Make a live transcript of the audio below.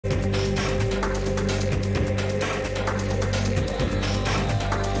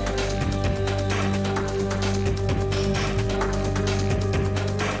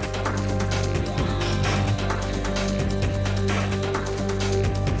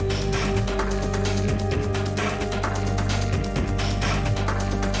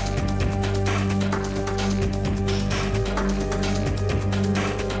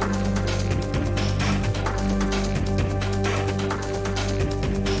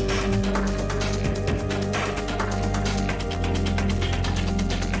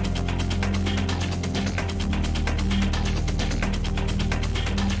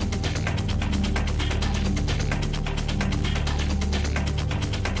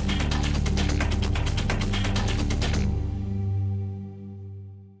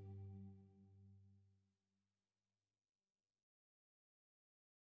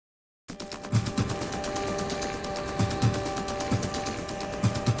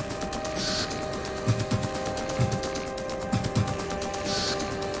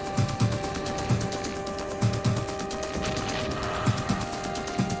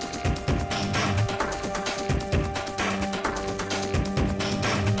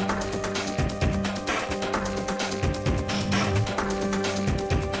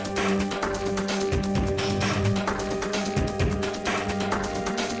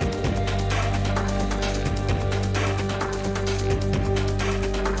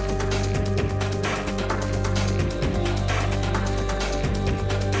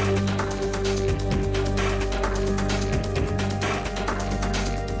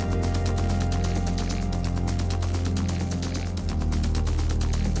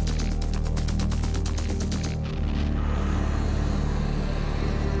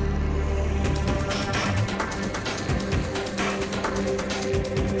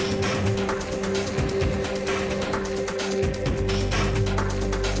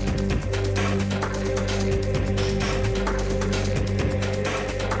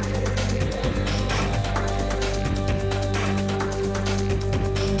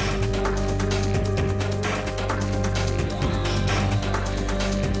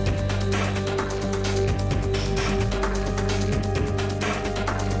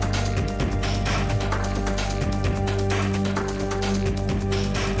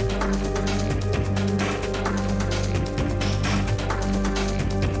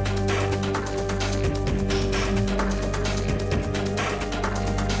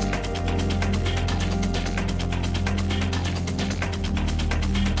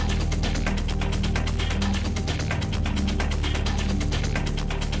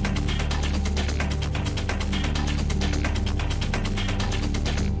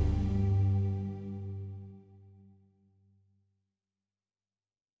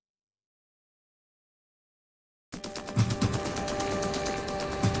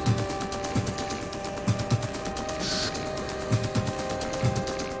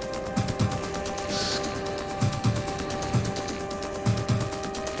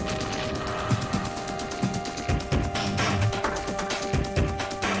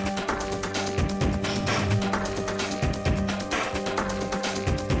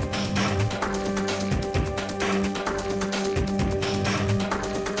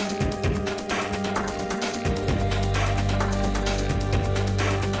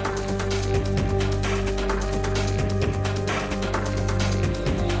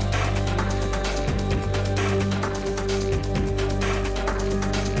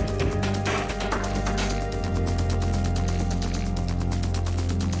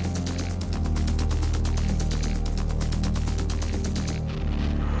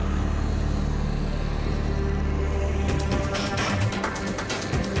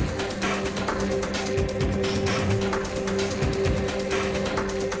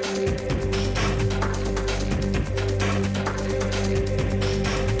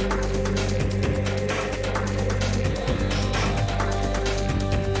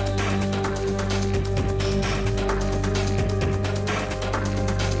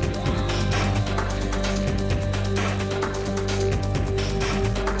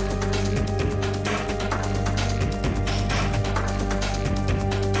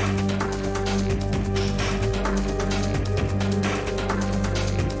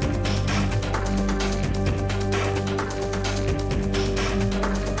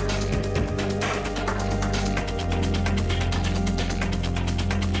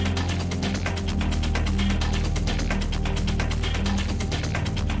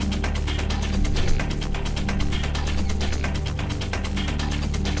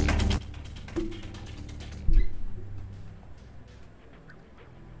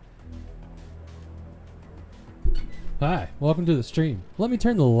Hi, welcome to the stream. Let me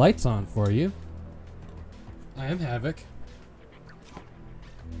turn the lights on for you. I am Havoc.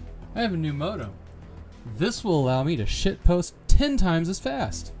 I have a new modem. This will allow me to shitpost 10 times as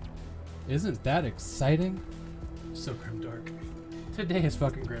fast. Isn't that exciting? So grimdark. Today is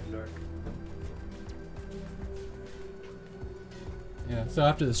fucking grimdark. Yeah, so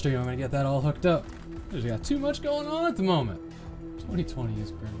after the stream I'm gonna get that all hooked up. There's got too much going on at the moment. 2020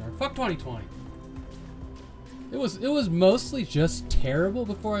 is grimdark. Fuck 2020. It was mostly just terrible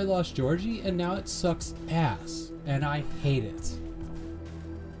before I lost Georgie, and now it sucks ass, and I hate it.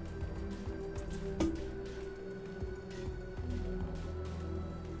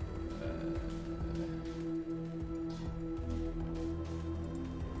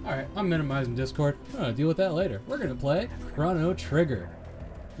 Alright, I'm minimizing Discord. I'm gonna deal with that later. We're gonna play Chrono Trigger.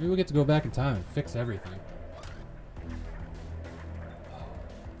 Maybe we'll get to go back in time and fix everything.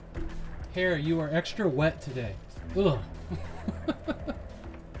 Hair, you are extra wet today. Ugh.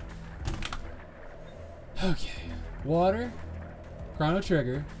 Okay. Water, Chrono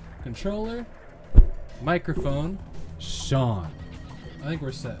Trigger, controller, microphone, Sean. I think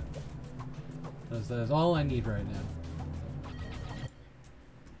we're set. That is all I need right now.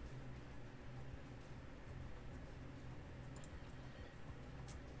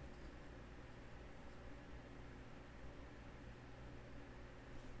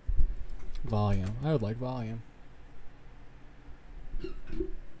 Volume. I would like volume.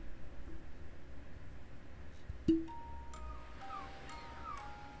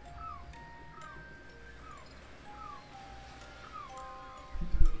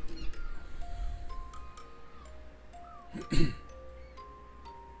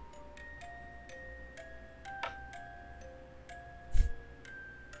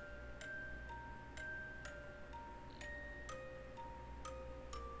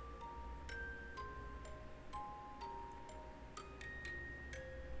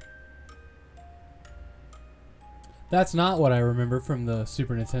 That's not what I remember from the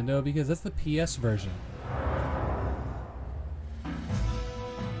Super Nintendo because that's the PS version.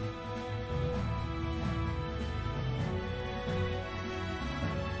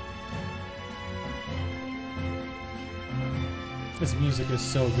 This music is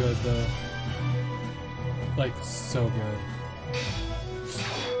so good though. Like, so good.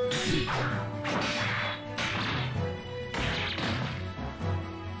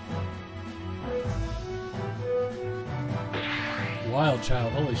 Wild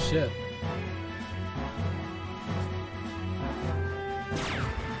Child, holy shit.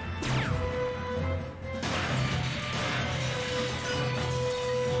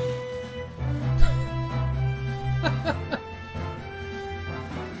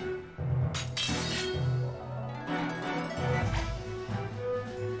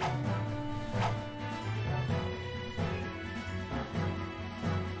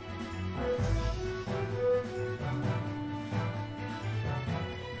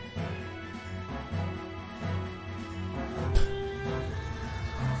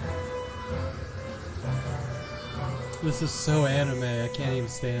 This is so anime, I can't even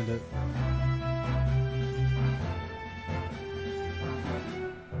stand it.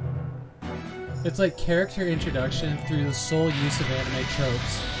 It's like character introduction through the sole use of anime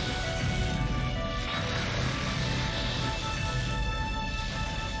tropes.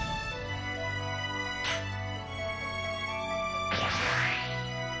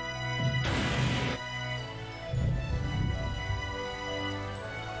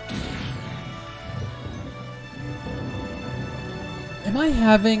 Am I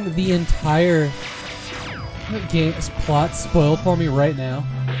having the entire game's plot spoiled for me right now?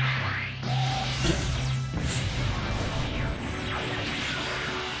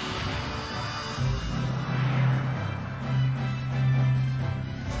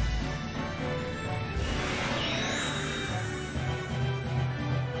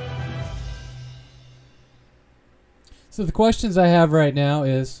 So the questions I have right now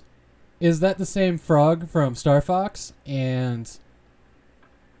is that the same frog from Star Fox? And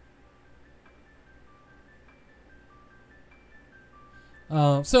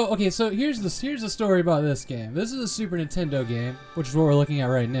so here's the story about this game. This is a Super Nintendo game, which is what we're looking at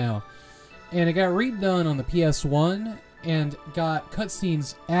right now, and it got redone on the PS1 and got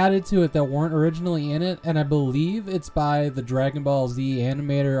cutscenes added to it that weren't originally in it, and I believe it's by the Dragon Ball Z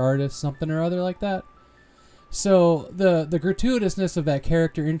animator artist something or other like that. So the gratuitousness of that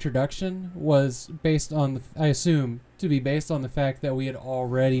character introduction was based on I assume to be based on the fact that we had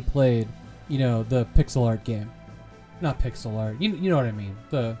already played, you know, the pixel art game. Not pixel art. You know what I mean.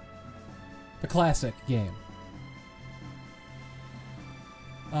 The classic game.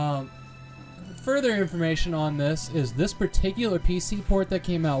 further information on this is this particular PC port that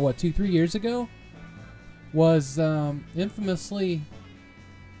came out, what, 2-3 years ago, was infamously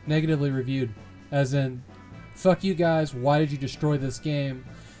negatively reviewed. As in, fuck you guys, why did you destroy this game?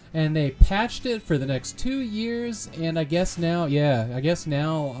 And they patched it for the next 2 years, and I guess now,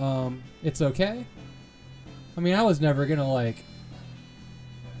 it's okay. I mean, I was never gonna, like...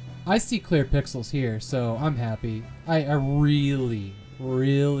 I see clear pixels here, so I'm happy. I really,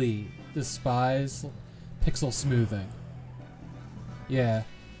 really despise pixel smoothing. Yeah.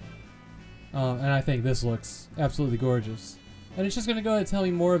 And I think this looks absolutely gorgeous. And it's just gonna go ahead and tell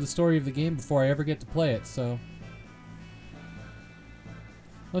me more of the story of the game before I ever get to play it, so...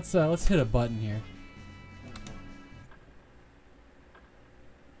 Let's hit a button here.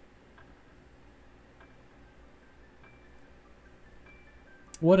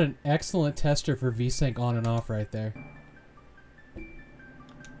 What an excellent tester for VSync on and off right there.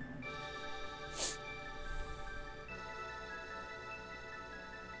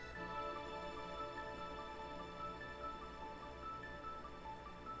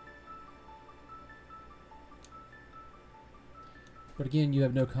 But again, you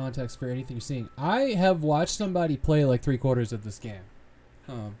have no context for anything you're seeing. I have watched somebody play like 3/4 of this game.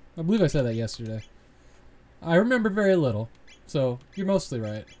 I believe I said that yesterday. I remember very little, so you're mostly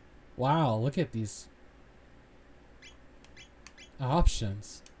right. Wow, look at these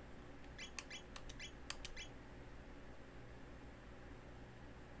options.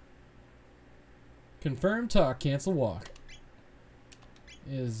 Confirm, talk, cancel, walk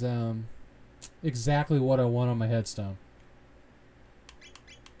is exactly what I want on my headstone.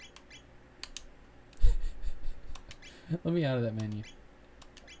 Let me out of that menu.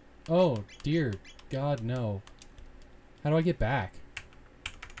 Oh, dear God, no. How do I get back?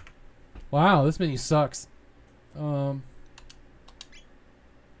 Wow, this menu sucks. Oh.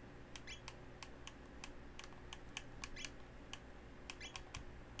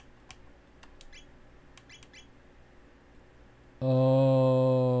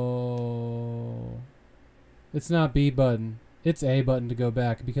 It's not B button. It's A button to go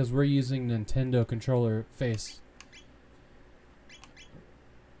back because we're using Nintendo controller face.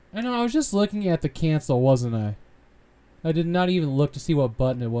 I know, I was just looking at the cancel, wasn't I? I did not even look to see what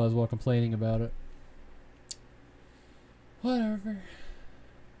button it was while complaining about it. Whatever.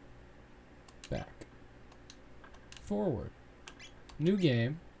 Back. Forward. New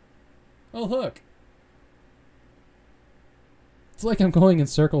game. Oh, look. It's like I'm going in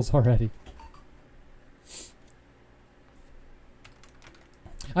circles already.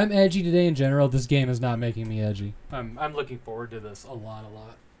 I'm edgy today in general. This game is not making me edgy. I'm looking forward to this a lot.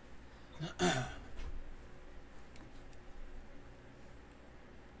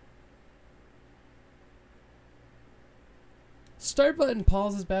 Start button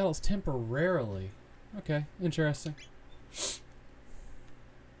pauses battles temporarily. Okay, interesting.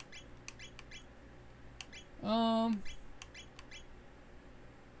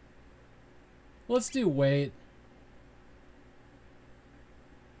 Let's do wait.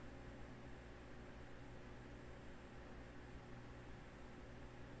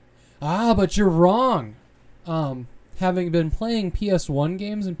 Ah, but you're wrong. Having been playing PS1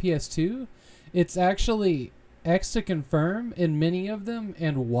 games and PS2, it's actually X to confirm in many of them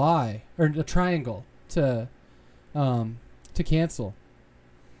and Y, or a triangle to cancel.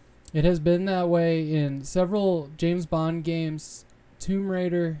 It has been that way in several James Bond games, Tomb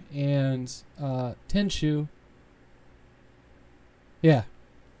Raider and Tenchu. Yeah,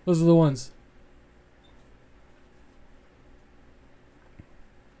 those are the ones.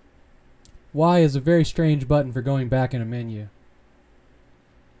 Y is a very strange button for going back in a menu.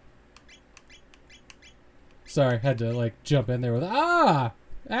 Sorry, had to like jump in there with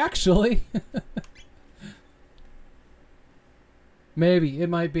actually. Maybe, it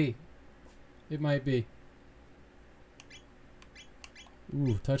might be. It might be.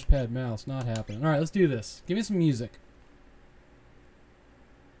 Ooh, touchpad mouse, not happening. Alright, let's do this. Give me some music.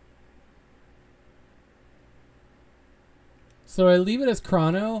 So I leave it as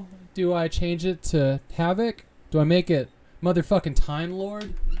Chrono. Do I change it to Havoc? Do I make it motherfucking Time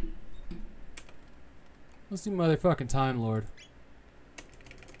Lord? Let's do motherfucking Time Lord.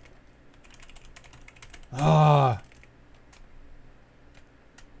 Ah.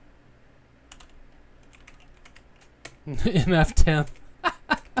 MF10.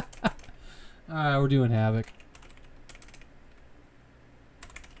 Alright, we're doing Havoc.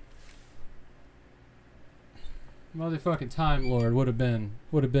 Motherfucking Time Lord would have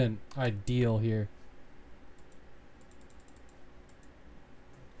been ideal here.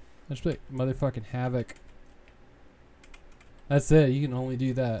 Let's play motherfucking Havoc. That's it. You can only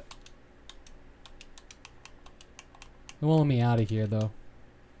do that. It won't let me out of here, though.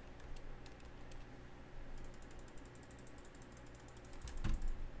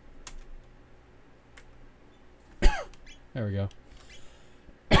 There we go.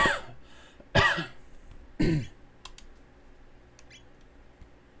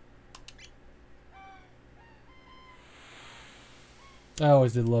 I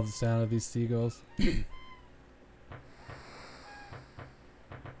always did love the sound of these seagulls.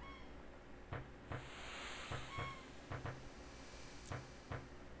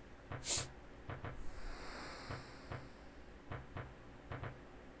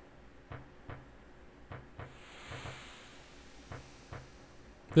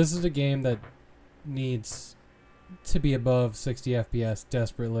 This is a game that needs to be above 60 FPS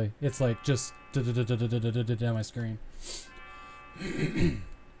desperately. It's like just down my screen.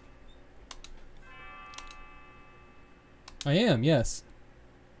 I am, yes.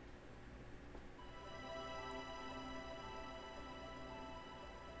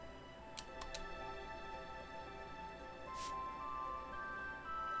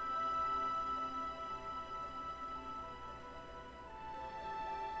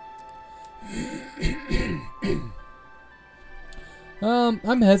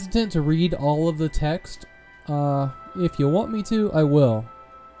 I'm hesitant to read all of the text. If you want me to, I will.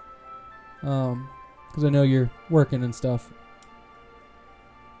 Because I know you're working and stuff.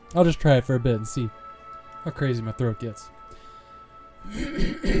 I'll just try it for a bit and see how crazy my throat gets.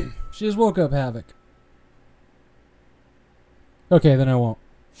 She just woke up, Havoc. Okay, then I won't.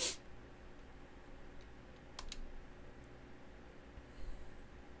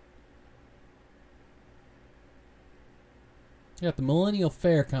 Got the Millennial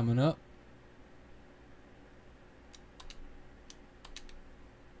Fair coming up.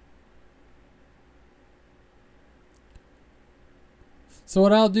 So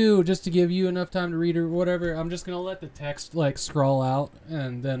what I'll do, just to give you enough time to read or whatever, I'm just gonna let the text like scroll out,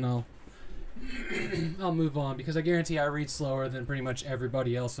 and then I'll move on, because I guarantee I read slower than pretty much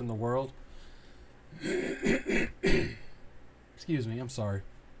everybody else in the world. Excuse me, I'm sorry.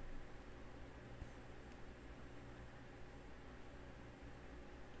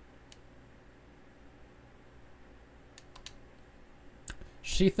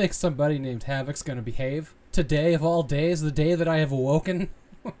 She thinks somebody named Havoc's gonna behave. Today, of all days, the day that I have awoken.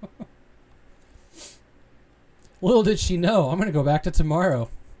 Little did she know, I'm gonna go back to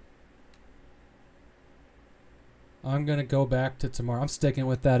tomorrow. I'm gonna go back to tomorrow. I'm sticking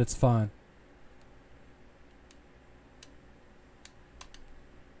with that, it's fine.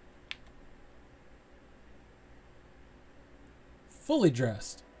 Fully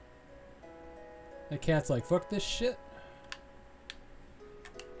dressed. The cat's like, fuck this shit.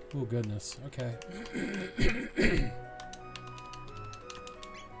 Oh, goodness. Okay.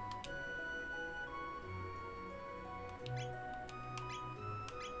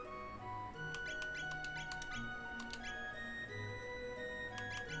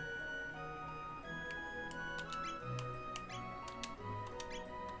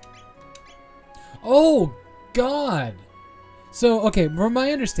 Oh, God. So, okay, from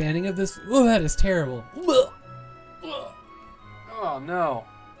my understanding of this... Oh, that is terrible. Oh, no.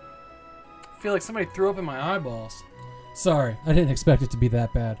 I feel like somebody threw up in my eyeballs. Sorry, I didn't expect it to be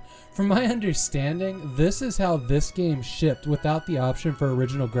that bad. From my understanding, this is how this game shipped without the option for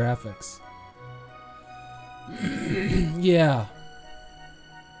original graphics. Yeah.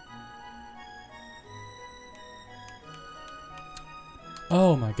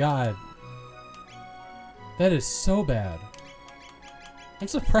 Oh my god. That is so bad. I'm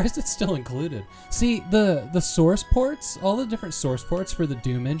surprised it's still included. See, the source ports, all the different source ports for the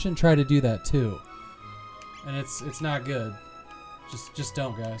Doom engine try to do that too. And it's not good. Just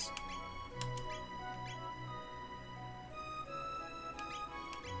don't, guys.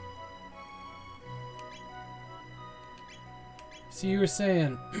 See, you were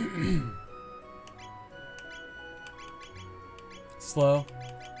saying slow.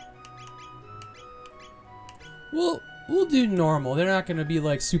 We'll do normal. They're not gonna be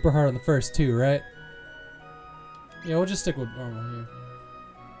like super hard on the first two, right? Yeah, we'll just stick with normal here.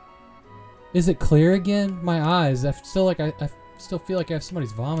 Is it clear again? My eyes. I still feel like I have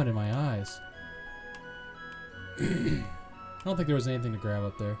somebody's vomit in my eyes. I don't think there was anything to grab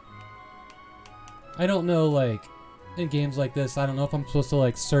up there. I don't know, like, in games like this, I don't know if I'm supposed to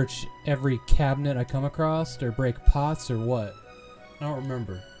like search every cabinet I come across or break pots or what. I don't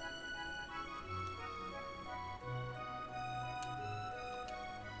remember.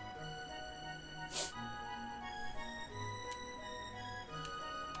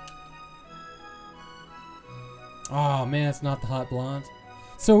 Oh man, it's not the hot blonde.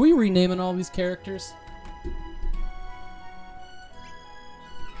 So are we renaming all these characters?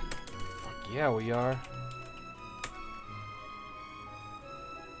 Yeah, we are.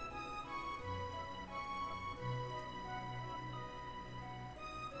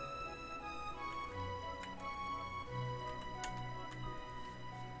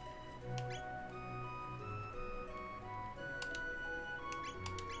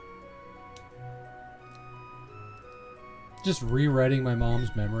 Just rewriting my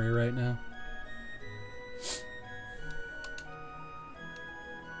mom's memory right now.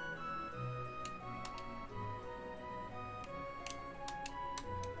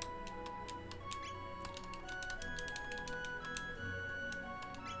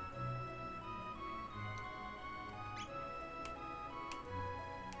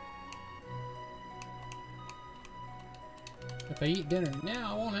 If I eat dinner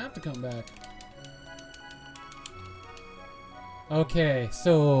now, I won't have to come back. Okay,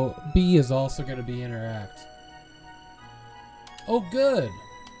 so B is also going to be interact. Oh, good.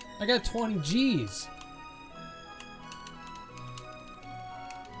 I got 20 G's.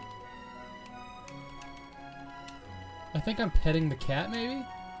 I think I'm petting the cat, maybe?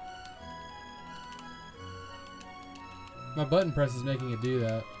 My button press is making it do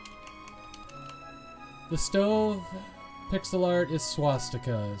that. The stove pixel art is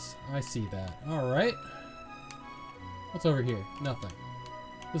swastikas. I see that. Alright. What's over here? Nothing.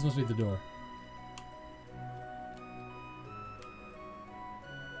 This must be the door.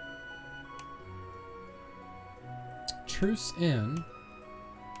 Truce in.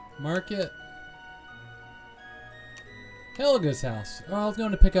 Market. Helga's house. Oh, I was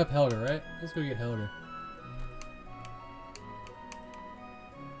going to pick up Helga, right? Let's go get Helga.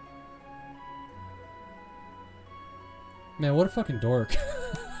 Man, what a fucking dork.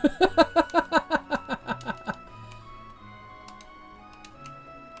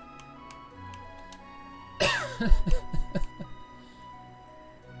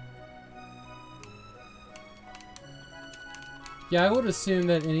 Yeah, I would assume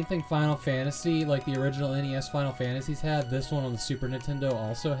that anything Final Fantasy, like the original NES Final Fantasies had, this one on the Super Nintendo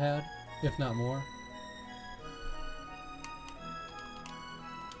also had, if not more.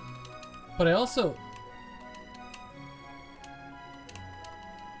 But I also...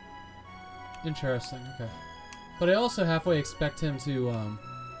 Interesting, okay. But I also halfway expect him to,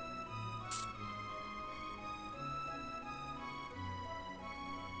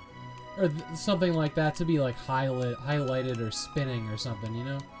 or something like that to be like highlighted or spinning or something, you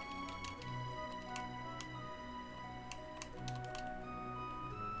know?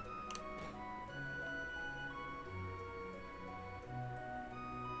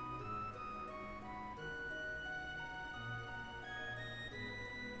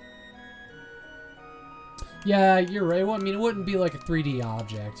 Yeah, you're right. Well, I mean, it wouldn't be like a 3D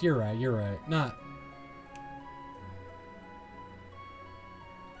object. You're right, you're right. Not...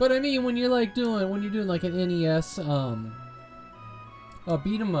 But I mean, when you're like doing like an NES, beat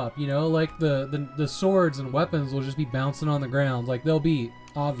 'em up, you know, like the swords and weapons will just be bouncing on the ground, like they'll be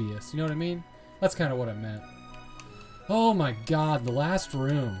obvious. You know what I mean? That's kind of what I meant. Oh my God, the last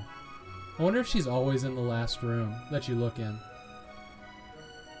room. I wonder if she's always in the last room that you look in.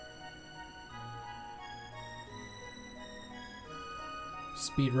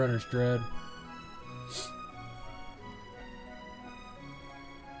 Speedrunner's Dread.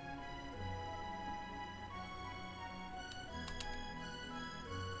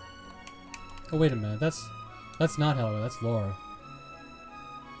 Oh, wait a minute. That's not Helga. That's Laura.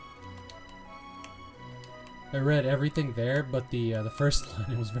 I read everything there, but the first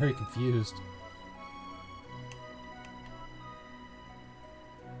line, I was very confused.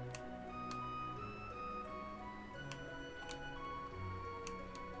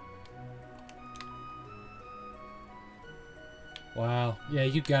 Wow. Yeah,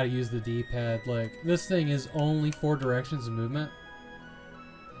 you gotta use the D-pad. Like, this thing is only 4 directions of movement.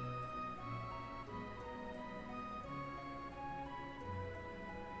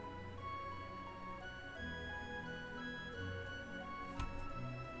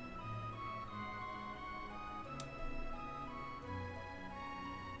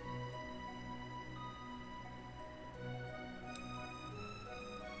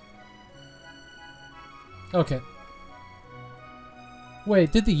 Okay.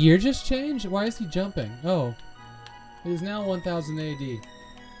 Wait, did the year just change? Why is he jumping? Oh. It is now 1000 AD.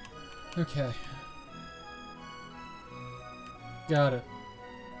 Okay. Got it.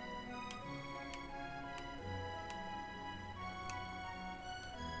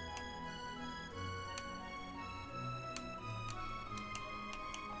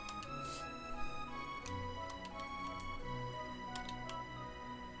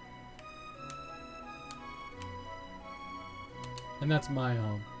 And that's my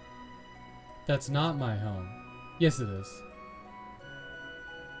home. That's not my home. Yes, it is.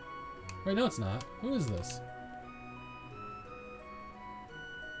 Wait, no, it's not. Who is this?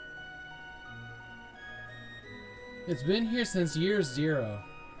 It's been here since year 0.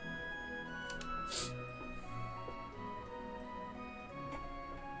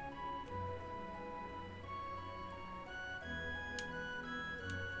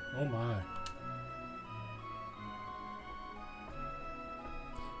 Oh my.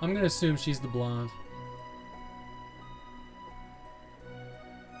 I'm gonna assume she's the blonde.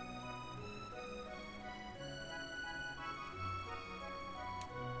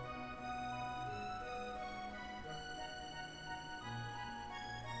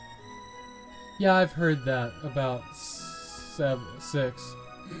 Yeah, I've heard that about 6.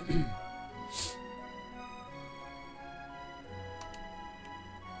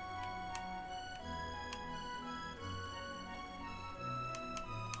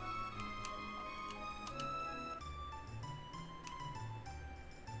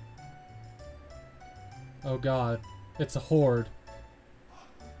 Oh god, it's a horde.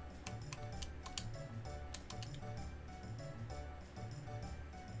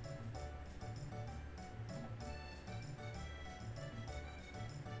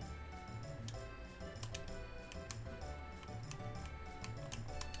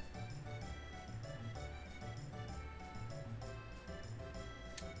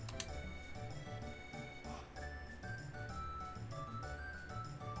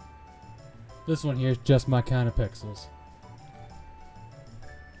 This one here is just my kind of pixels.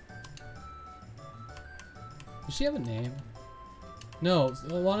 Does she have a name? No,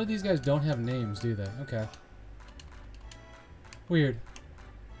 a lot of these guys don't have names, do they? Okay. Weird.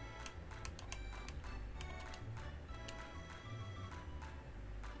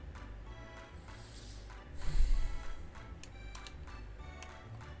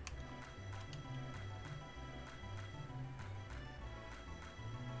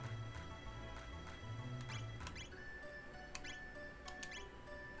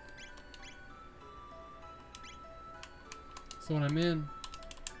 So when I'm in...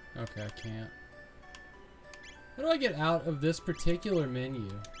 Okay, I can't. How do I get out of this particular menu?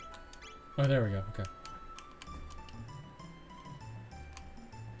 Oh, there we go. Okay.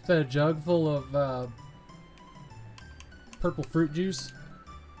 Is that a jug full of purple fruit juice?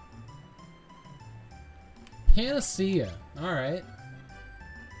 Panacea. Alright.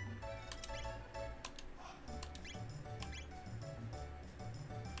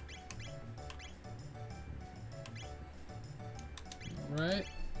 Right.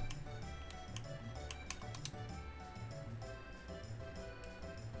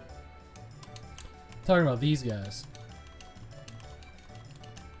 Talking about these guys.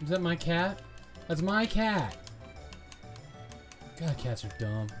 Is that my cat? That's my cat. God, cats are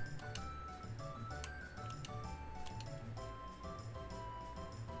dumb.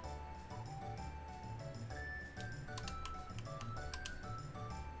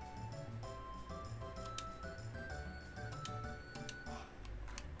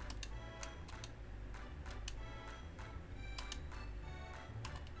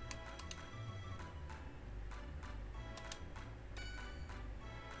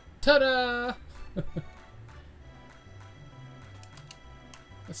 Ta-da!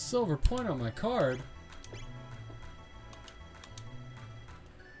 A silver point on my card.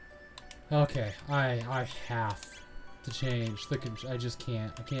 Okay, I have to change the I just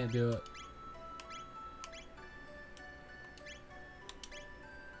can't. I can't do it.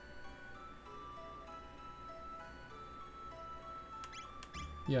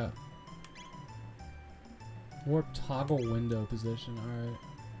 Yeah. Warp toggle window position. All right.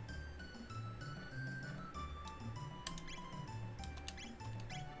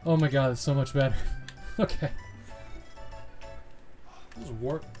 Oh my god, it's so much better. Okay. This is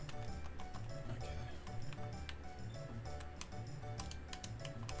warp. Okay.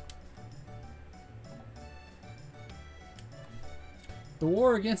 The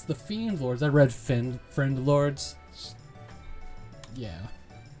war against the Fiend Lords. I read Friend Lords. Yeah.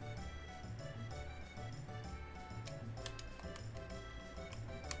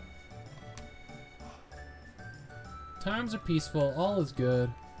 Times are peaceful. All is good.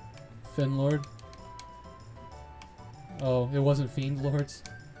 Finlord. Oh, it wasn't Fiend Lords.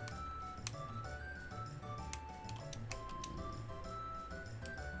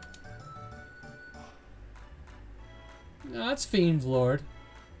 No, that's Fiend Lord.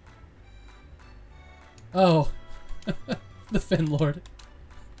 Oh, the Finlord.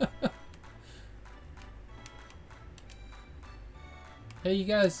 Hey, you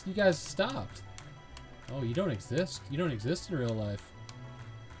guys stopped. Oh, you don't exist. You don't exist in real life.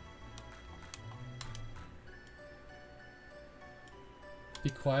 Be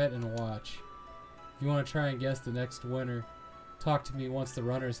quiet and watch. If you want to try and guess the next winner, talk to me once the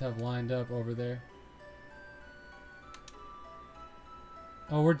runners have lined up over there.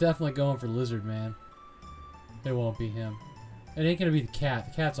 Oh, we're definitely going for Lizard Man. It won't be him. It ain't gonna be the cat.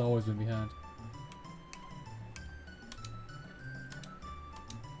 The cat's always been behind.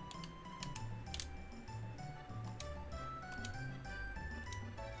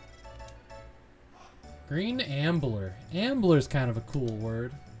 Green Ambler. Ambler's kind of a cool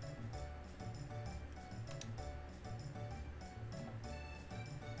word.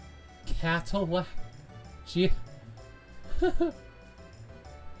 Cadillac. GI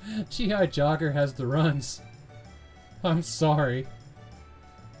Jogger has the runs. I'm sorry.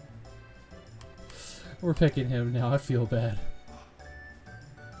 We're picking him now. I feel bad.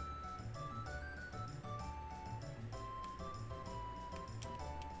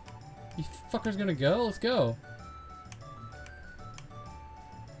 You fuckers gonna go? Let's go.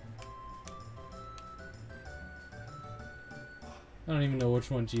 I don't even know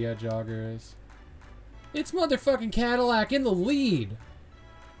which one GI Jogger is. It's motherfucking Cadillac in the lead!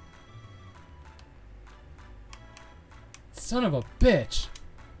 Son of a bitch!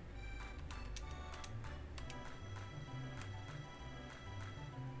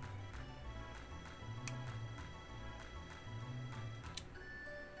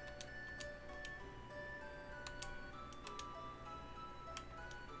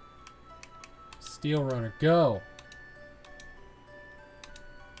 Steel Runner, go!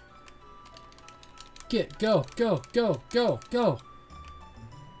 Go, go, go, go, go!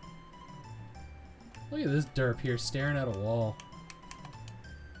 Look at this derp here staring at a wall.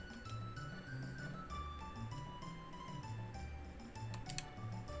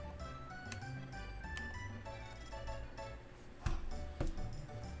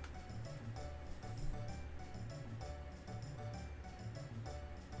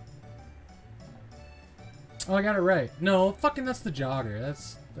 Oh, I got it right. No, fucking that's the jogger.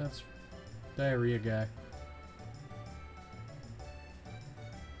 That's diarrhea guy.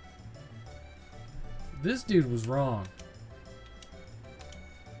 This dude was wrong.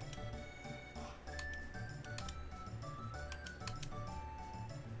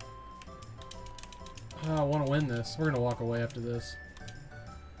 Oh, I want to win this. We're gonna walk away after this.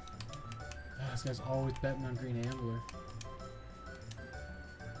 Oh, this guy's always betting on Green Ambler.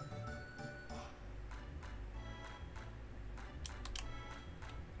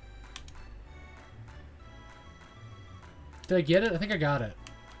 Did I get it? I think I got it.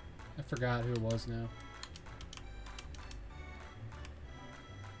 I forgot who it was now.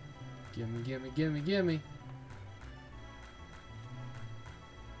 Gimme, gimme, gimme, gimme.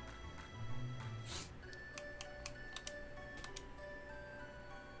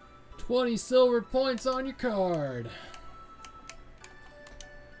 $20 silver points on your card.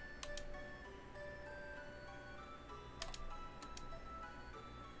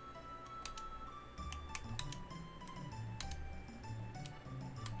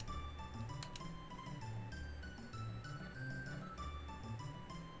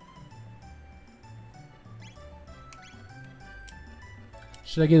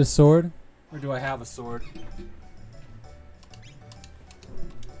 Should I get a sword? Or do I have a sword?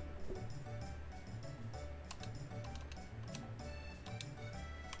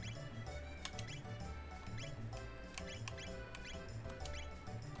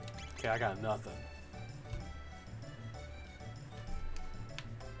 Okay, I got nothing.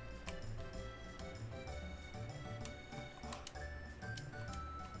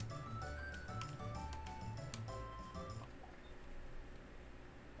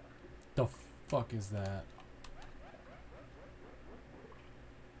 The fuck is that?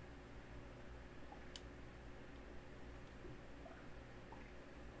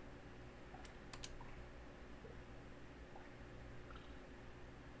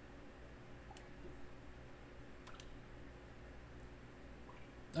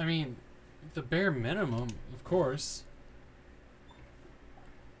 I mean, the bare minimum, of course.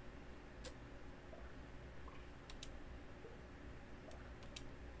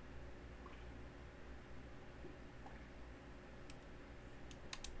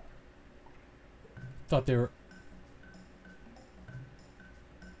 Thought they were...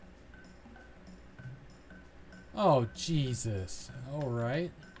 Oh, Jesus. All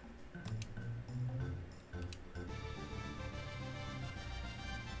right.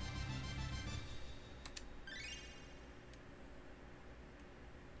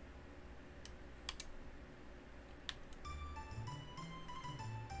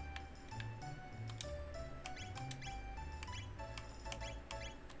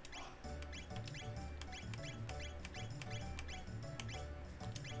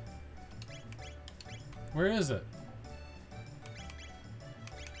 Where is it?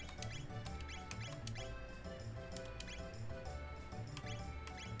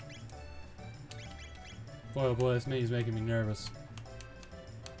 Boy, oh boy, this menu's making me nervous.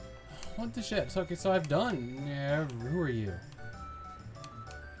 What the shit? Okay, so I've done. Yeah, who are you?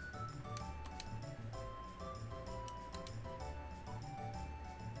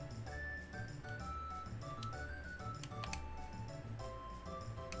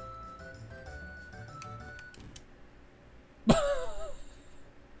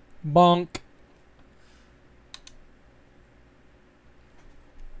 Bonk.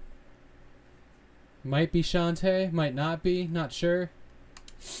 Might be Shantae, might not be, not sure.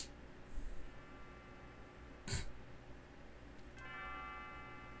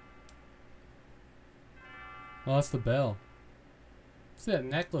 Oh, that's the bell. See that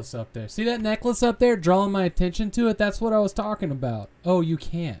necklace up there? See that necklace up there drawing my attention to it? That's what I was talking about. Oh, you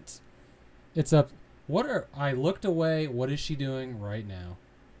can't. It's up. What are... I looked away. What is she doing right now?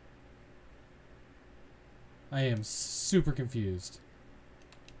 I am super confused.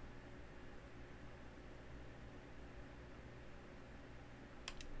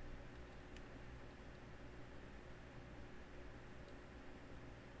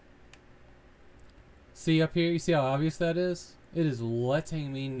 See up here? You see how obvious that is? It is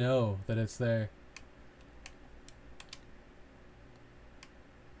letting me know that it's there.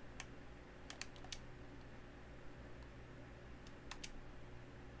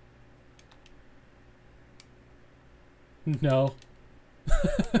 No.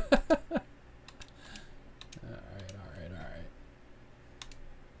 Alright.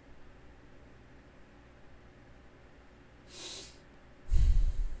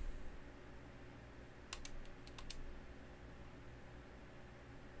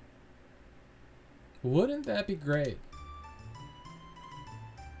 Wouldn't that be great?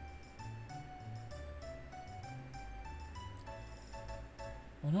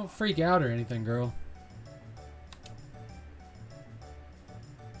 Well, don't freak out or anything, girl.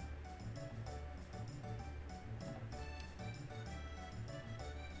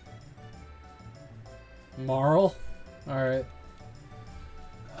 Marl? Alright.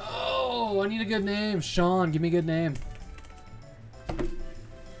 Oh, I need a good name. Sean, give me a good name.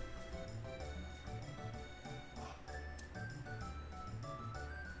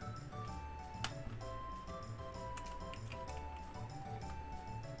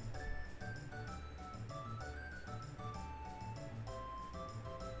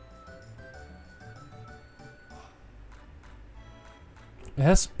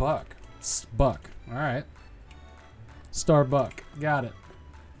 S. Buck. Buck. Alright. Starbuck. Got it.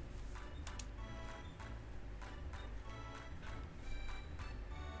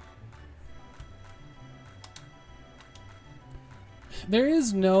 There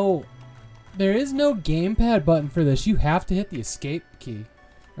is no gamepad button for this. You have to hit the escape key.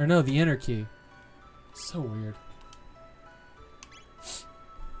 Or no, the enter key. So weird.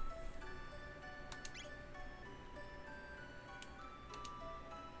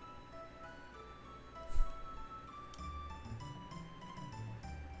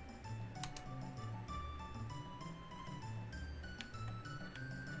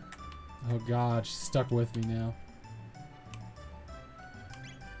 Oh god, she's stuck with me now.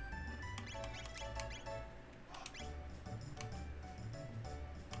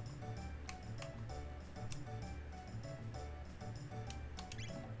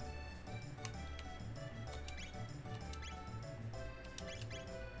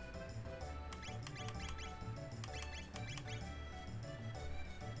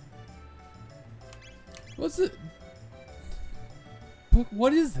 What's it?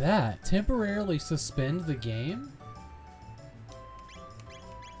 What is that? Temporarily suspend the game?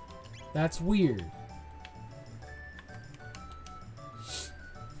 That's weird.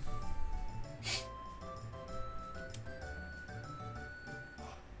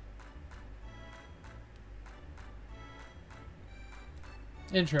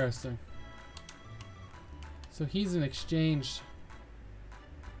 Interesting. So he's an exchange.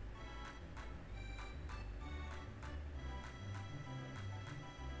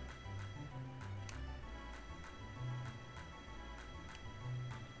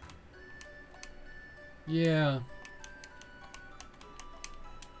 Yeah.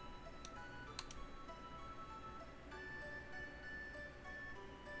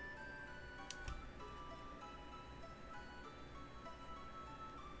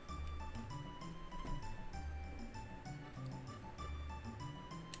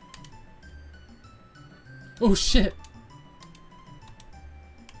 Oh shit.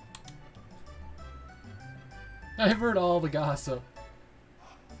 I've heard all the gossip.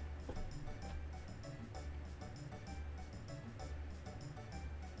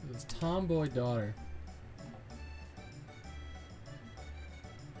 tomboy daughter.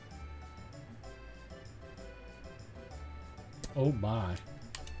 Oh my.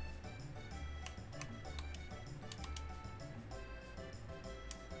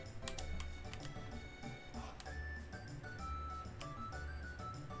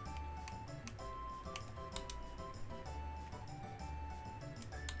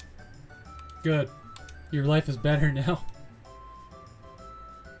 Good. Your life is better now.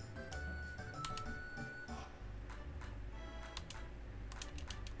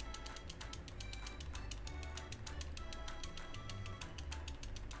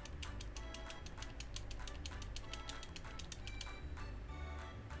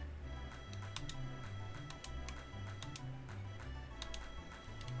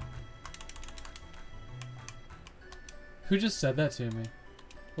 Who just said that to me?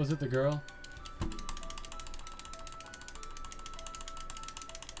 Was it the girl?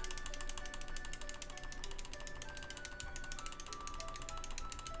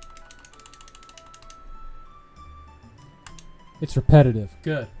 It's repetitive.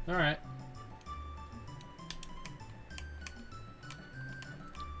 Good. All right.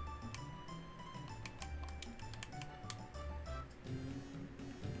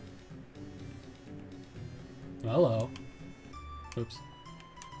 Hello. Oops.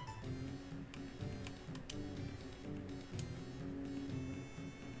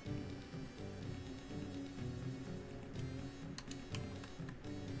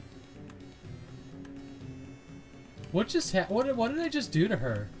 What just what did I just do to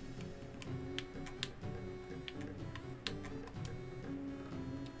her?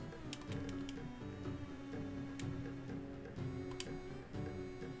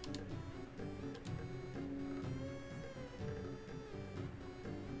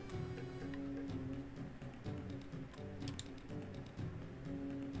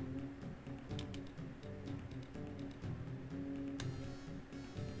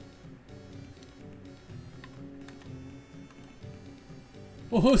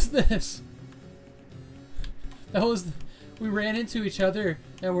 What was this? That was... We ran into each other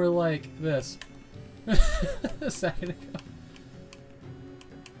and we're like this. A second ago.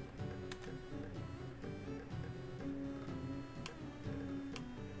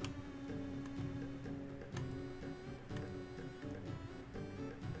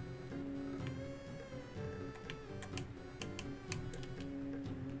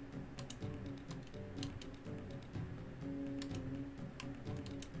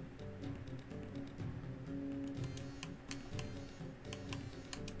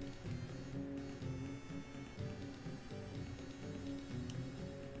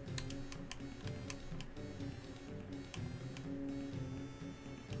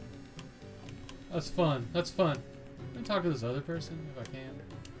 That's fun. That's fun. Let me talk to this other person if I can.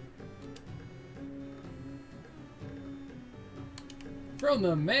 From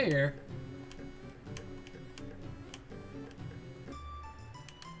the mayor?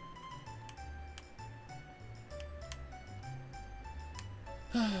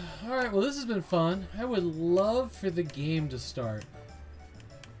 Alright, well this has been fun. I would love for the game to start.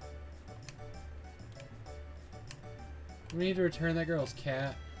 We need to return that girl's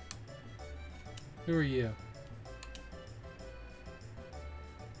cat. Who are you?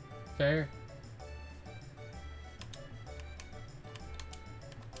 Fair.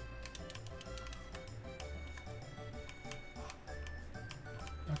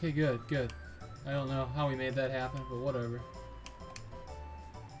 Okay, good, good. I don't know how we made that happen, but whatever.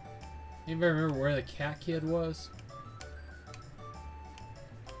 Anybody remember where the cat kid was?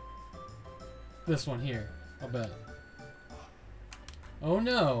 This one here, I'll bet. Oh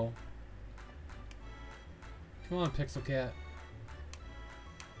no! Come on, Pixel Cat.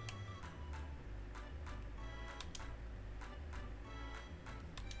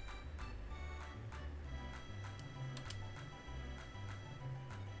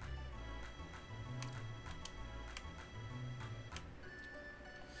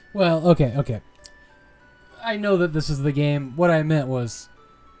 Well, okay. I know that this is the game. What I meant was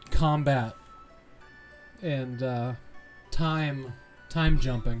combat and time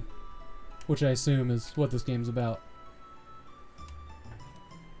jumping, which I assume is what this game's about.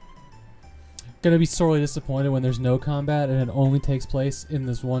 Gonna be sorely disappointed when there's no combat and it only takes place in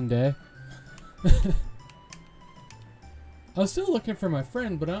this one day. I was still looking for my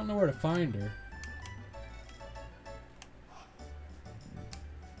friend, but I don't know where to find her.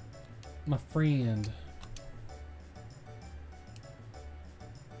 My friend.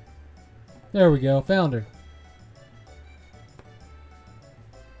 There we go, found her.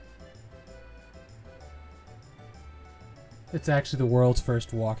 It's actually the world's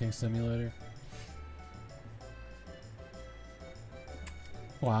first walking simulator.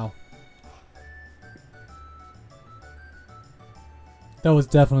 Wow. That was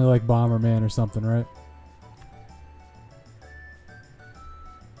definitely like Bomberman or something, right?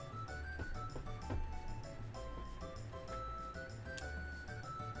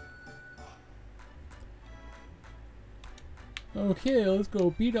 Okay, let's go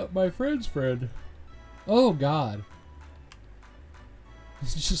beat up my friend's friend. Oh, God.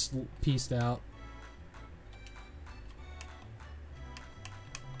 He's just pieced out.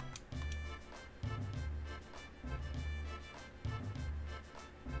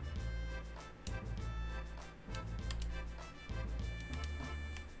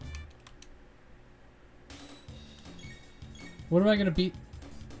 What am I gonna beat?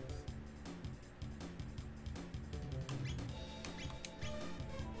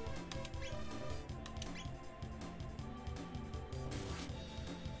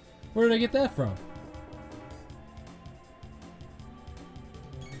 Where did I get that from?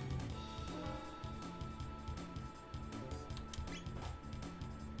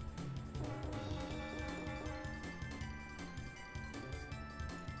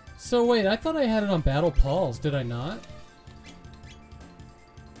 So wait, I thought I had it on Battle Pulse, did I not?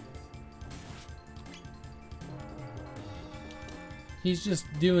 He's just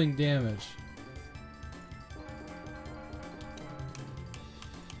doing damage.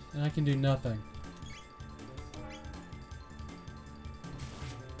 And I can do nothing.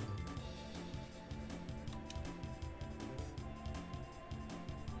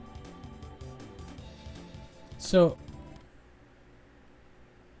 So...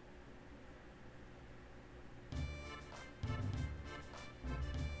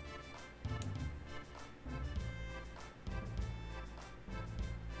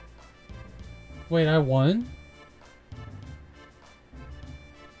 Wait, I won?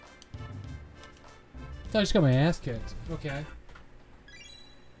 I thought I just got my ass kicked. Okay.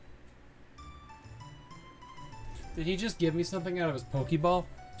 Did he just give me something out of his Pokeball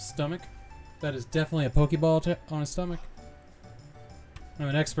stomach? That is definitely a Pokeball on his stomach. I'm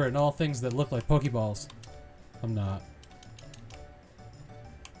an expert in all things that look like Pokeballs. I'm not.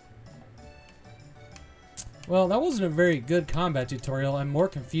 Well, that wasn't a very good combat tutorial. I'm more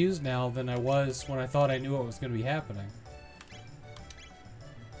confused now than I was when I thought I knew what was going to be happening.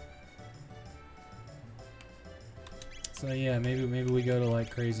 So yeah, maybe we go to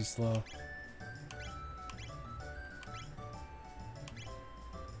like crazy slow.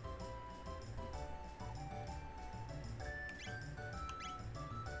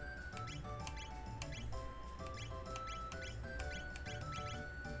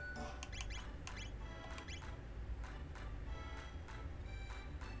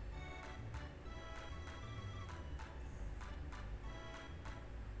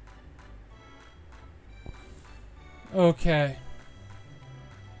 Okay.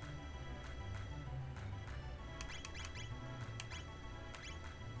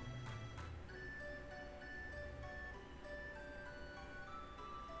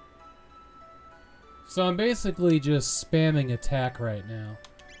 So I'm basically just spamming attack right now.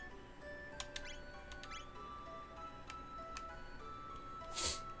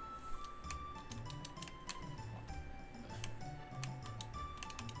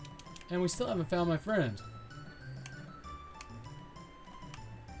 And we still haven't found my friend.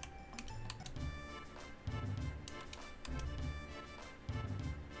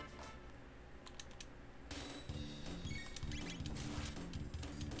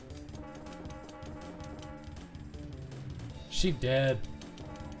 She dead.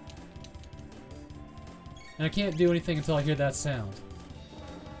 And I can't do anything until I hear that sound.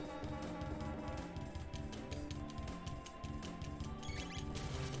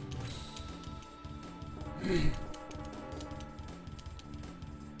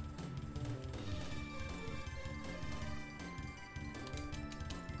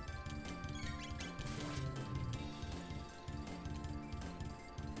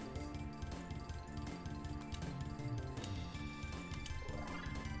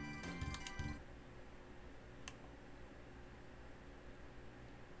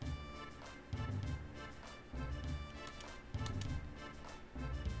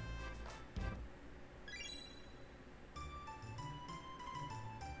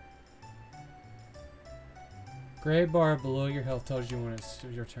 Gray bar below your health tells you when it's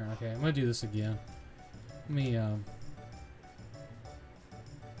your turn. Okay, I'm gonna do this again. Let me, I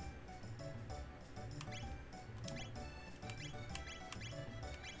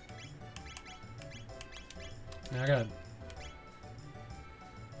got...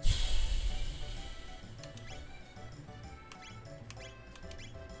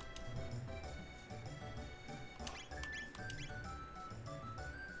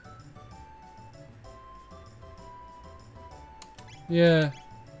 Yeah.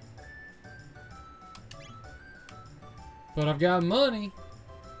 But I've got money.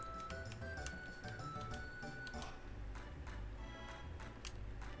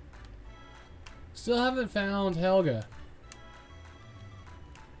 Still haven't found Helga.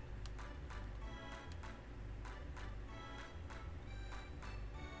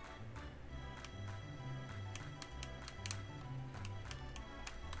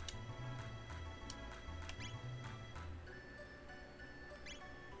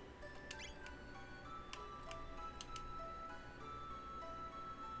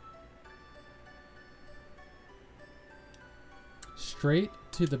 Straight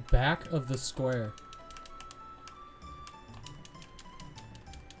to the back of the square.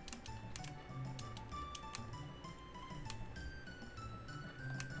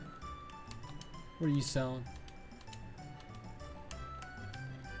 What are you selling?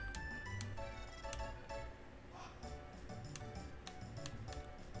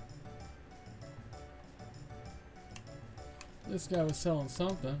 This guy was selling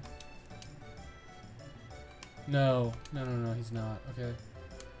something. No, he's not. Okay.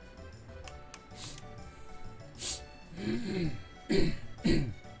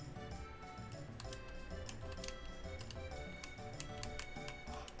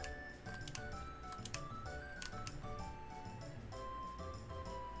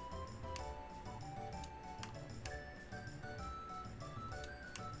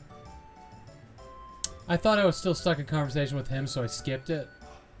 I thought I was still stuck in conversation with him, so I skipped it.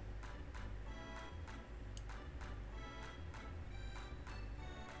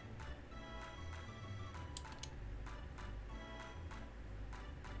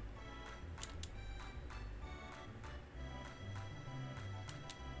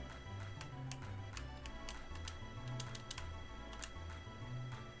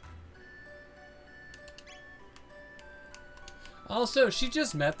 Also, she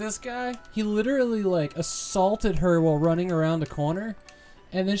just met this guy. He literally, like, assaulted her while running around the corner.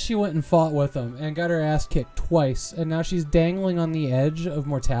 And then she went and fought with him and got her ass kicked twice. And now she's dangling on the edge of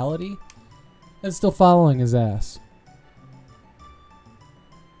mortality and still following his ass.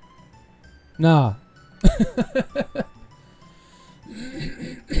 Nah.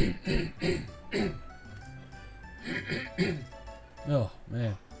 Oh,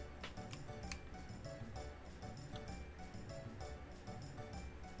 man.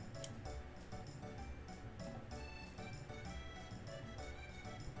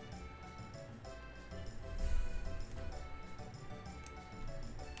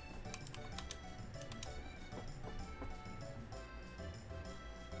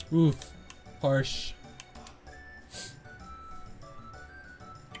 Oof. Harsh. Is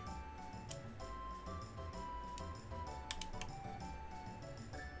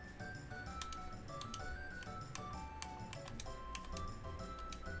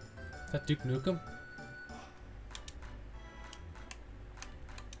that Duke Nukem?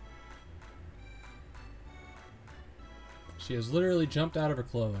 She has literally jumped out of her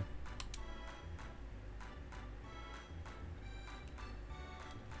clothing.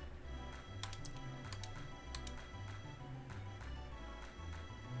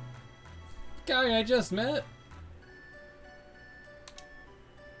 Guy I just met.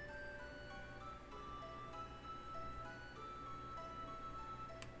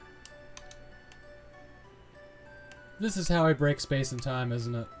 This is how I break space and time,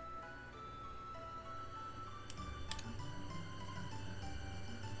 isn't it?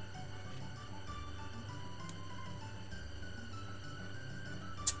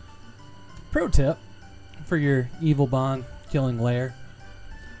 Pro tip for your evil bond killing lair.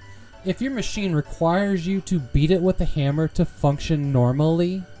 If your machine requires you to beat it with a hammer to function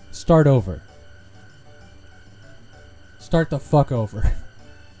normally, start over. Start the fuck over.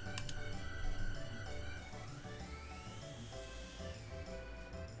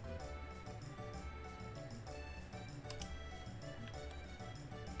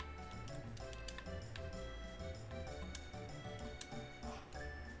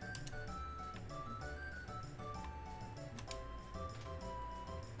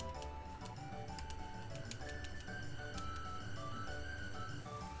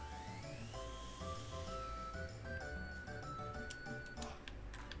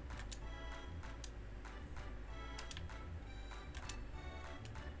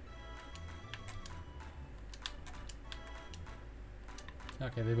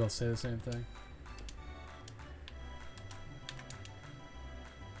 Okay, they both say the same thing.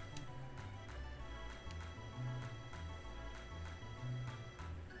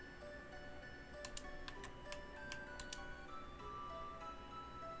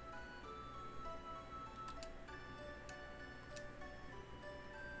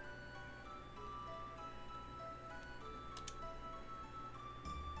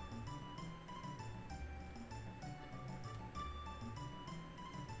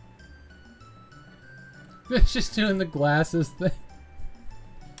 She's doing the glasses thing.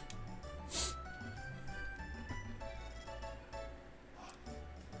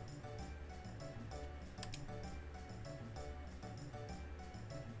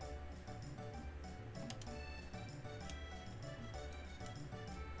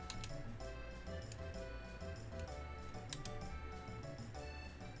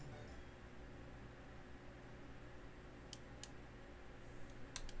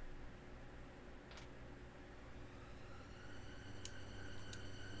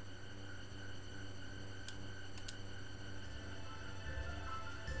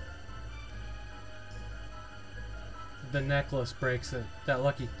 The necklace breaks it.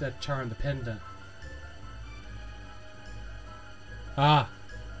 That charm, the pendant. Ah.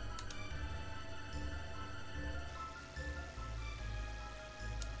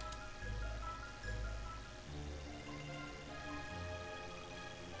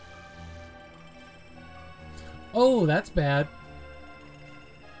 Oh, that's bad.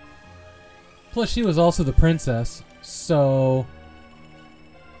 Plus, she was also the princess, so...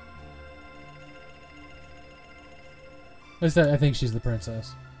 At least I think she's the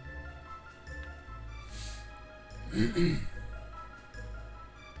princess.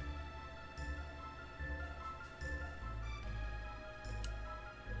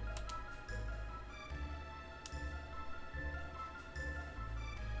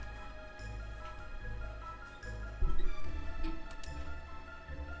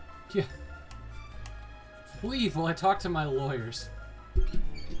 Yeah. Leave while I talk to my lawyers.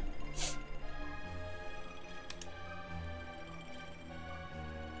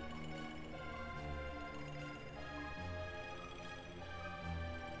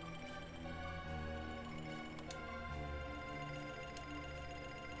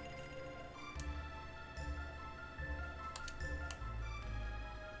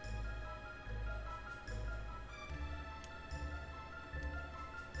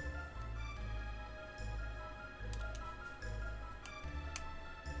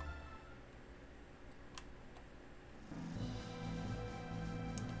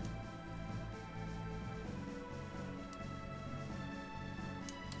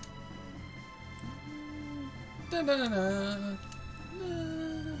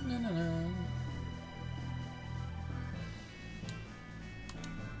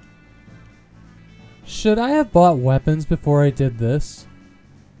 Should I have bought weapons before I did this?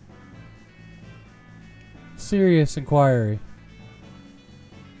 Serious inquiry.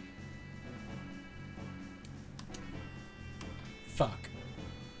 Fuck.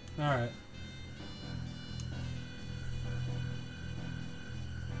 Alright.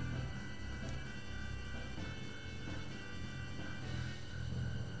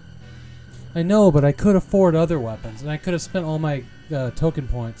 I know, but I could afford other weapons, and I could have spent all my token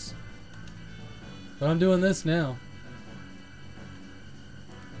points. But I'm doing this now.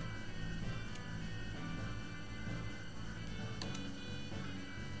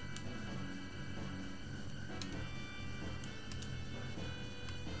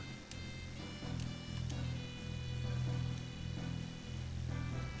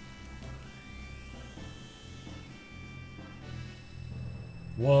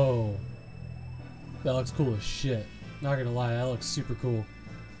 Whoa. That looks cool as shit. Not gonna lie, that looks super cool.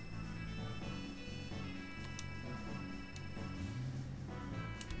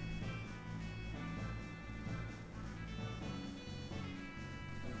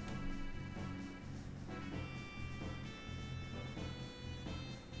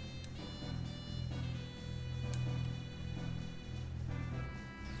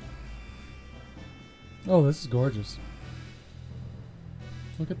 Oh, this is gorgeous.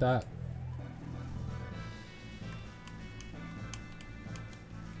 Look at that.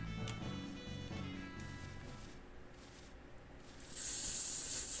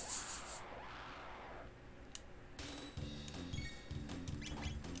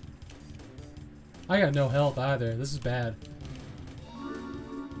 I got no health either. This is bad.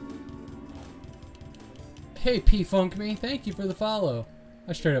 Hey, P-Funk Me. Thank you for the follow.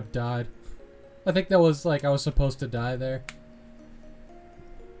 I straight up died. I think that was like I was supposed to die there.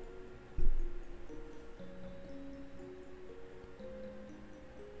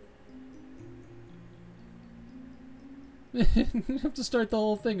 Have to start the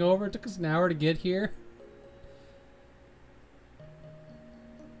whole thing over. It took us an hour to get here.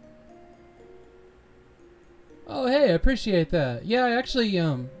 Oh, hey, I appreciate that. Yeah, I actually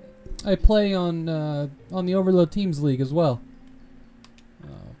I play on the Overload Teams League as well.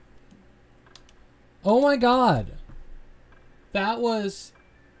 Oh my god. That was...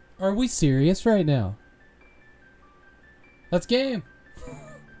 Are we serious right now? That's game.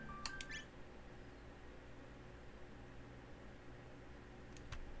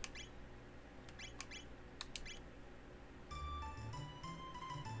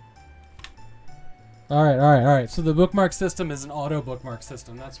 All right, all right, all right. So the bookmark system is an auto bookmark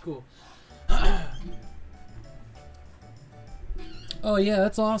system. That's cool. Oh yeah,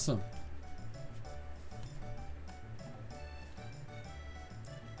 that's awesome.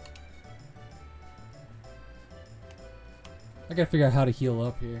 I gotta figure out how to heal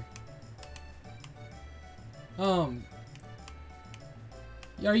up here. Are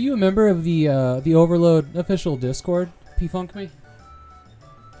you a member of the Overload official Discord, P-Funk me?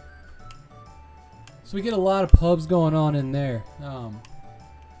 So we get a lot of pubs going on in there.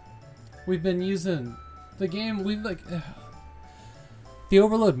 We've been using the game. We've like the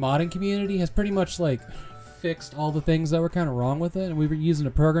Overload modding community has pretty much like fixed all the things that were kind of wrong with it, and we were using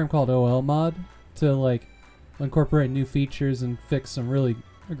a program called OL Mod to like incorporate new features and fix some really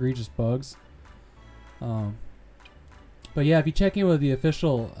egregious bugs. But yeah, if you check in with the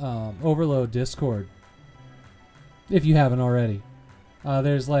official Overload Discord, if you haven't already,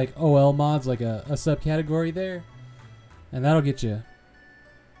 there's like OL mods, like a subcategory there, and that'll get you.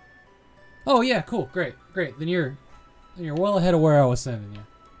 Oh yeah, cool, great, great. Then you're well ahead of where I was sending you.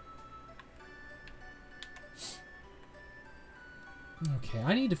 Okay,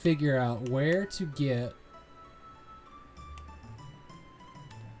 I need to figure out where to get.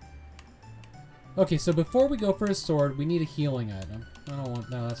 Okay, so before we go for a sword, we need a healing item. I don't want.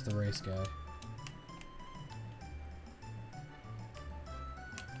 No, that's the race guy.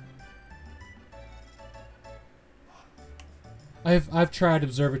 I've tried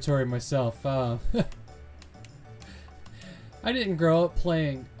Observatory myself. I didn't grow up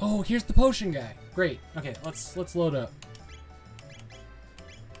playing. Oh, here's the potion guy. Great. Okay, let's load up.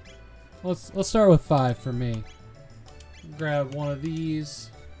 Let's start with 5 for me. Grab one of these.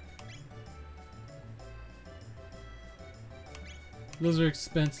 Those are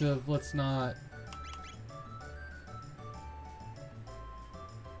expensive. Let's not.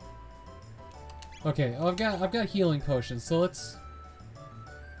 Okay, oh, I've got healing potions, so let's.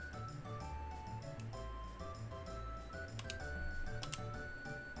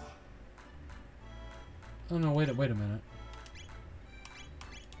 Oh no! Wait a minute.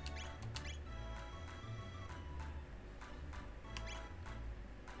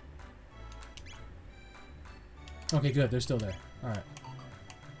 Okay, good. They're still there. All right.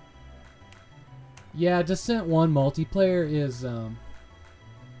 Yeah, Descent 1 multiplayer is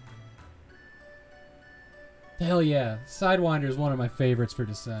hell yeah. Sidewinder is one of my favorites for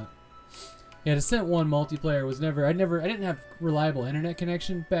Descent. Yeah, Descent 1 multiplayer was never I didn't have reliable internet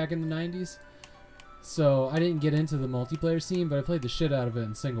connection back in the 90s. So I didn't get into the multiplayer scene, but I played the shit out of it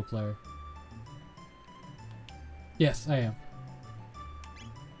in single player. Yes, I am.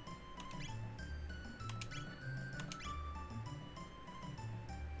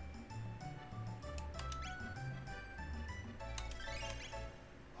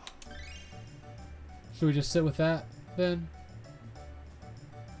 Should we just sit with that, then?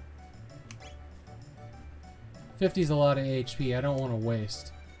 50's a lot of HP. I don't want to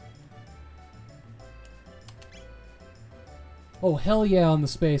waste. Oh, hell yeah on the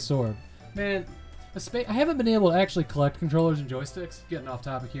Space Orb. Man, I haven't been able to actually collect controllers and joysticks. Getting off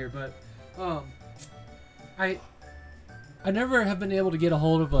topic here, but... I never have been able to get a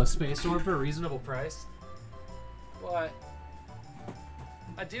hold of a Space Orb for a reasonable price. But...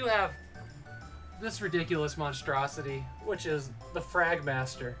 I do have... this ridiculous monstrosity, which is the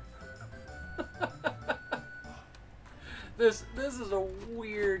Fragmaster. This is a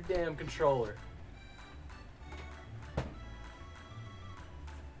weird damn controller.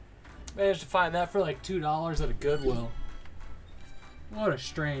 Managed to find that for like $2 at a Goodwill. What a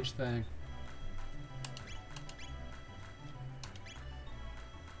strange thing.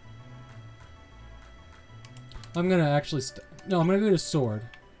 I'm gonna actually no, I'm gonna go to sword.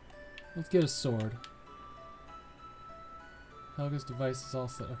 Let's get a sword. Helga's device is all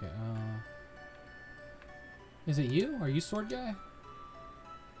set. Okay, is it you? Are you sword guy?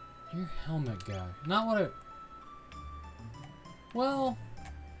 You're helmet guy. Not what I... Well...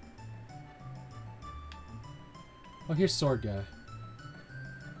 Oh, here's sword guy.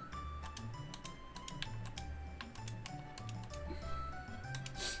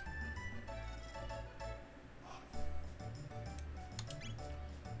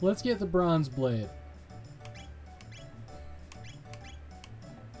 Let's get the bronze blade.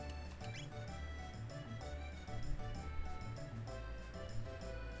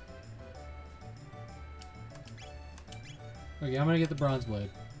 Okay, I'm gonna get the bronze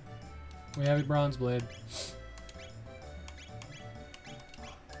blade. We have a bronze blade.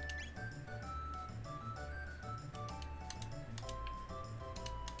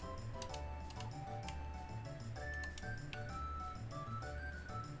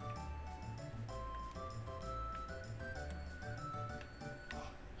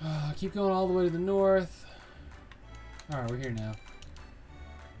 Keep going all the way to the north. Alright, we're here now.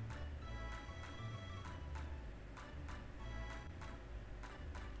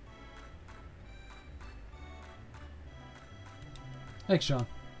 Thanks, Sean.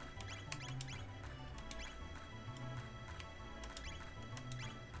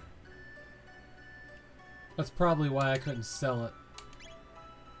 That's probably why I couldn't sell it.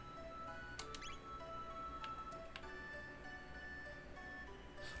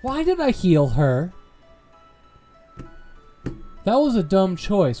 Why did I heal her? That was a dumb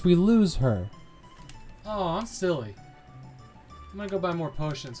choice. We lose her. Oh, I'm silly. I'm gonna go buy more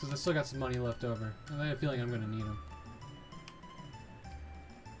potions because I still got some money left over. I have a feeling I'm gonna need them.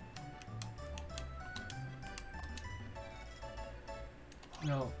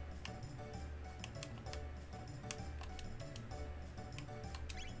 No.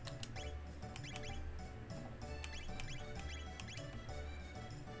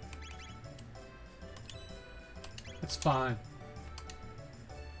 It's fine.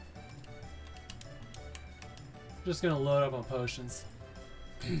 Just gonna load up on potions.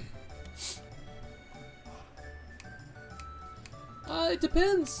 It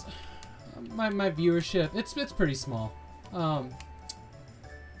depends. My viewership, it's pretty small.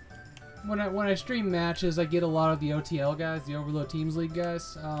 When I stream matches, I get a lot of the OTL guys, the Overload Teams League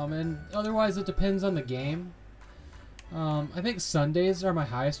guys, and otherwise it depends on the game. I think Sundays are my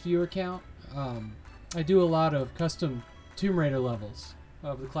highest viewer count. I do a lot of custom Tomb Raider levels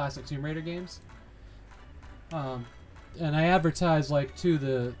of the classic Tomb Raider games. And I advertise like to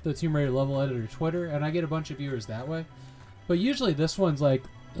the Tomb Raider level editor Twitter, and I get a bunch of viewers that way. But usually this one's like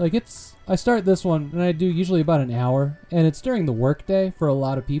it's I start this one and I do usually about an hour, and it's during the work day for a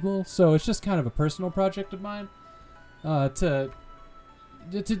lot of people, so it's just kind of a personal project of mine to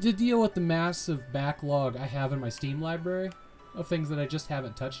deal with the massive backlog I have in my Steam library of things that I just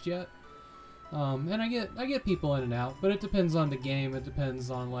haven't touched yet. And I get people in and out, but it depends on the game. It depends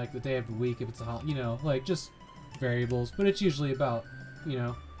on like the day of the week, if it's a you know, like just variables. But it's usually about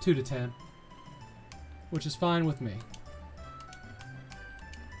 2 to 10, which is fine with me.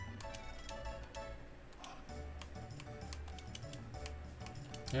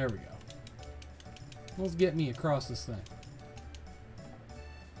 There we go. Let's get me across this thing.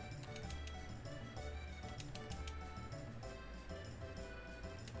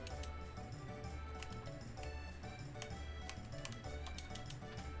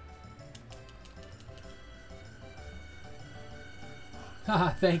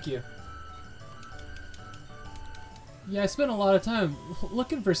 Haha, thank you. Yeah, I spent a lot of time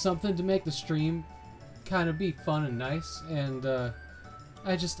looking for something to make the stream kind of be fun and nice, and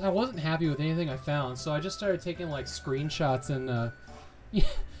I wasn't happy with anything I found, so I just started taking like screenshots and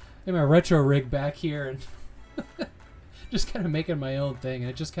in my retro rig back here and just kind of making my own thing, and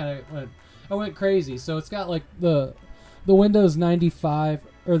it just kind of I went crazy. So it's got like the Windows 95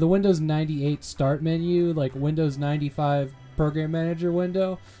 or the Windows 98 start menu, like Windows 95 Program Manager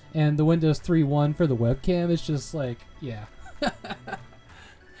window, and the Windows 3.1 for the webcam. It's just like, yeah.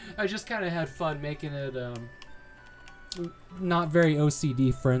 I just kind of had fun making it not very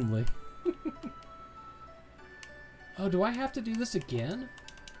OCD friendly. Oh, do I have to do this again?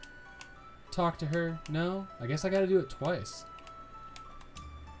 Talk to her? No? I guess I gotta do it twice.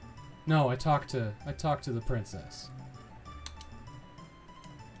 No, I talked to the princess.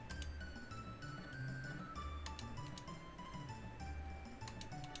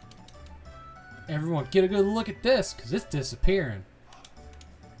 Everyone, get a good look at this, because it's disappearing.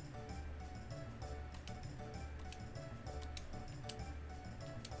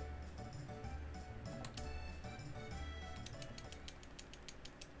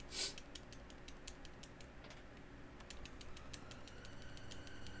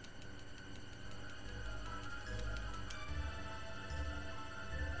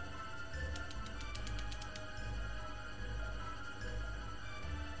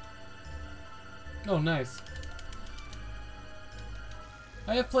 Oh, nice.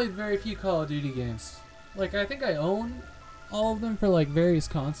 I have played very few Call of Duty games. Like, I think I own all of them for, like, various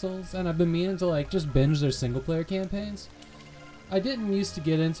consoles, and I've been meaning to, like, just binge their single-player campaigns. I didn't used to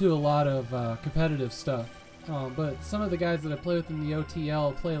get into a lot of competitive stuff, but some of the guys that I play with in the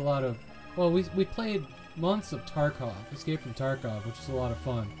OTL play a lot of... Well, we played months of Tarkov, Escape from Tarkov, which is a lot of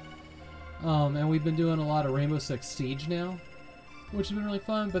fun. And we've been doing a lot of Rainbow Six Siege now, which has been really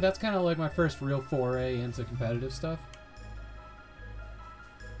fun, but that's kind of like my first real foray into competitive stuff.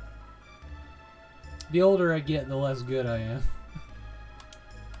 The older I get, the less good I am.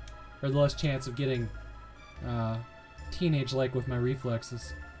 Or the less chance of getting teenage-like with my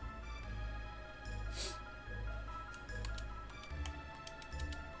reflexes.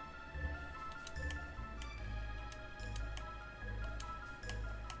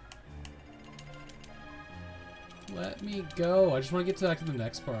 Let me go. I just want to get back to the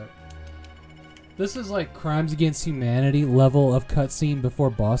next part. This is like Crimes Against Humanity level of cutscene before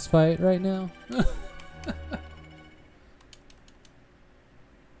boss fight right now.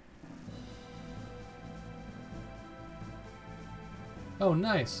 Oh,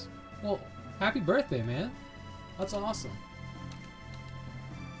 nice. Well, happy birthday, man. That's awesome.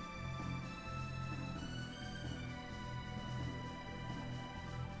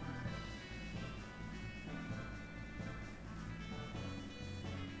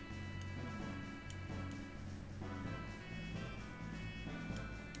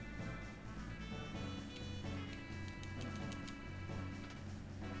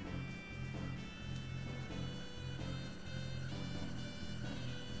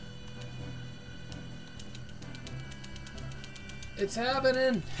 It's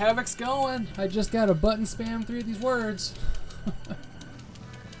happening. Havoc's going. I just got a button spam through these words.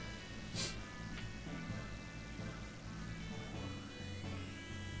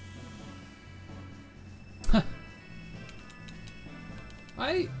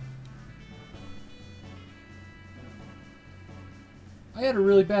 I had a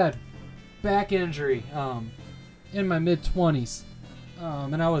really bad back injury in my mid-20s.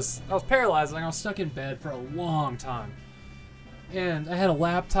 And I was paralyzed. Like, I was stuck in bed for a long time. And I had a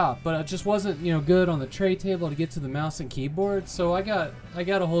laptop, but it just wasn't, you know, good on the tray table to get to the mouse and keyboard. So I got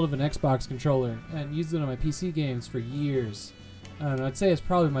a hold of an Xbox controller and used it on my PC games for years. I don't know, I'd say it's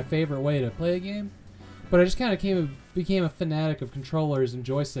probably my favorite way to play a game. But I just kind of became a fanatic of controllers and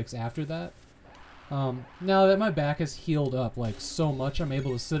joysticks after that. Now that my back has healed up like so much, I'm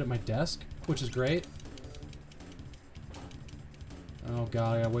able to sit at my desk, which is great. Oh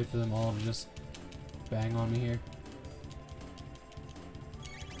god, I gotta wait for them all to just bang on me here.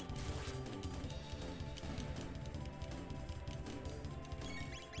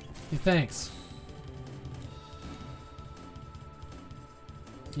 Hey, thanks.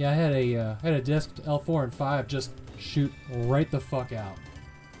 Yeah, I had a disc L4 and 5 just shoot right the fuck out.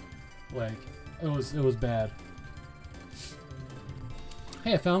 Like, it was bad.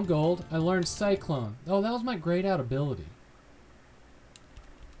 Hey, I found gold. I learned Cyclone. Oh, that was my grayed out ability.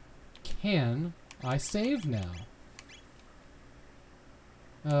 Can I save now?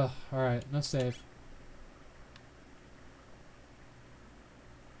 Ugh, alright, no save.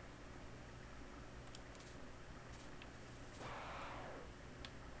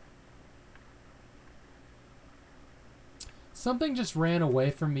 Something just ran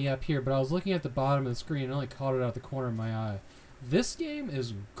away from me up here, but I was looking at the bottom of the screen and only caught it out the corner of my eye. This game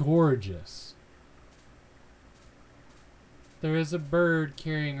is gorgeous. There is a bird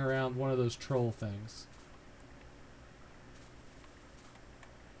carrying around one of those troll things.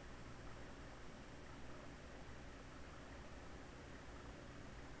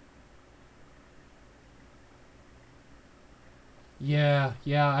 Yeah,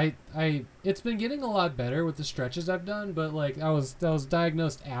 it's been getting a lot better with the stretches I've done, but like I was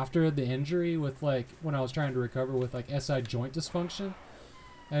diagnosed after the injury with like when I was trying to recover with like SI joint dysfunction,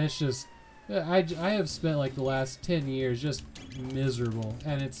 and it's just I have spent like the last 10 years just miserable,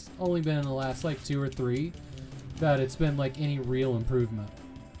 and it's only been in the last like 2 or 3 that it's been like any real improvement.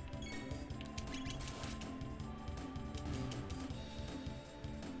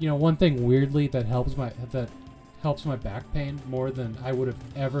 You know, one thing weirdly that helps my back pain more than I would have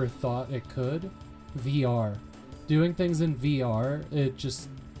ever thought it could. VR. Doing things in VR,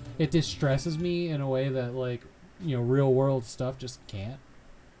 it distresses me in a way that, like, you know, real world stuff just can't.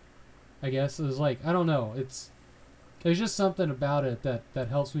 I guess it's like, I don't know, there's just something about it that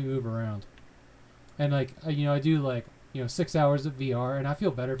helps me move around. And like, you know, I do like, you know, 6 hours of VR and I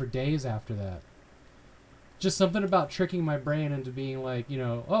feel better for days after that. Just something about tricking my brain into being like, you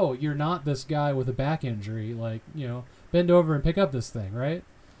know, oh, you're not this guy with a back injury. Like, you know, bend over and pick up this thing, right?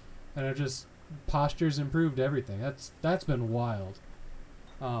 And it just, posture's improved everything. That's been wild.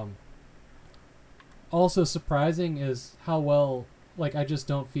 Also surprising is how well, like, I just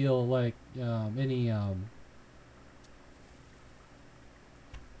don't feel like any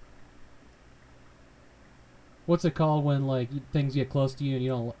what's it called when like things get close to you and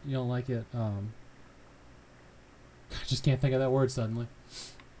you don't like it? I just can't think of that word suddenly.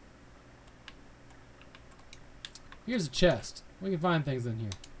 Here's a chest. We can find things in here.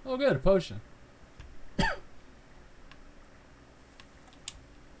 Oh good, a potion.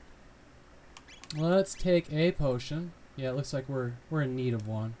 Let's take a potion. Yeah, it looks like we're in need of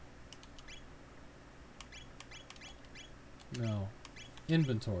one. No.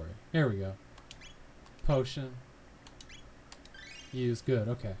 Inventory. Here we go. Potion. Use. Good,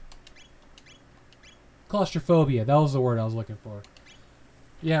 okay. Claustrophobia, that was the word I was looking for.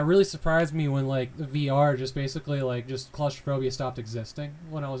 Yeah, it really surprised me when like the VR just basically like just claustrophobia stopped existing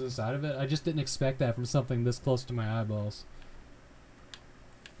when I was inside of it. I just didn't expect that from something this close to my eyeballs.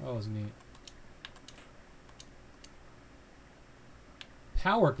 That was neat.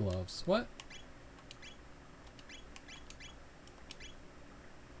 Power gloves. What?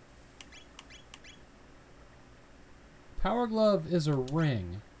 Power glove is a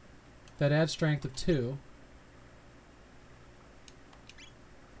ring that adds strength of 2.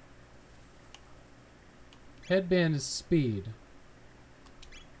 Headband is speed.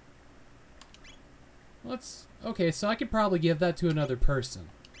 Let's... Okay, so I could probably give that to another person.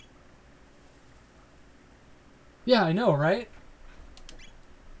 Yeah, I know, right?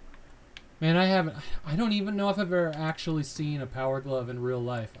 Man, I don't even know if I've ever actually seen a power glove in real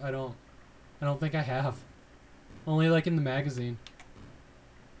life. I don't think I have. Only like in the magazine.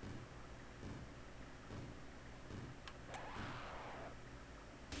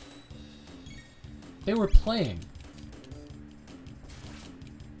 They were playing.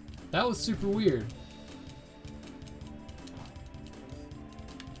 That was super weird.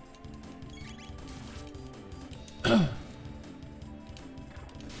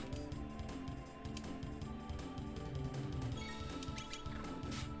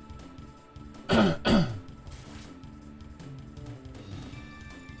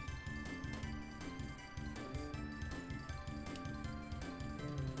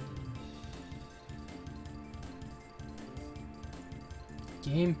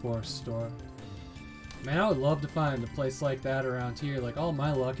 Game Force store. Man, I would love to find a place like that around here. Like, all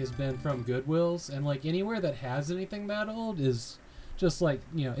my luck has been from Goodwills, and like anywhere that has anything that old is just like,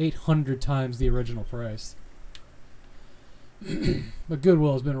 you know, 800 times the original price. But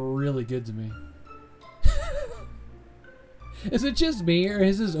Goodwill has been really good to me. Is it just me, or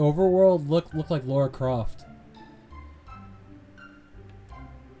is his overworld look like Lara Croft?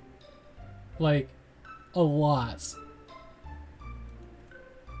 Like, a lot.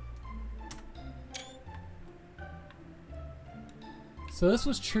 So this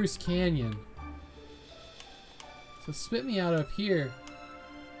was Truce Canyon. So spit me out up here.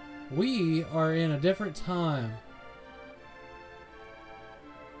 We are in a different time.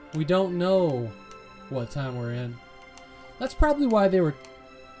 We don't know what time we're in. That's probably why they were...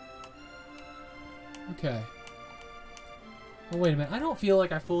 Okay. Oh, wait a minute. I don't feel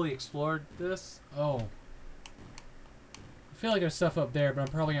like I fully explored this. Oh. I feel like there's stuff up there, but I'm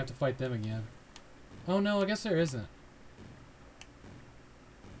probably going to have to fight them again. Oh no, I guess there isn't.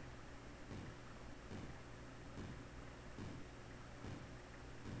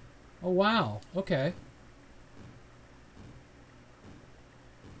 Oh wow, okay.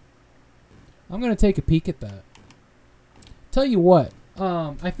 I'm gonna take a peek at that. Tell you what,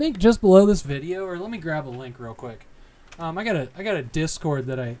 I think just below this video, or let me grab a link real quick. I got a Discord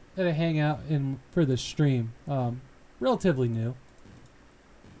that I hang out in for this stream. Relatively new.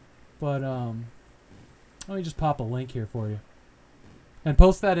 But let me just pop a link here for you. And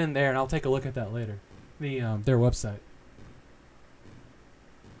post that in there, and I'll take a look at that later. Their website.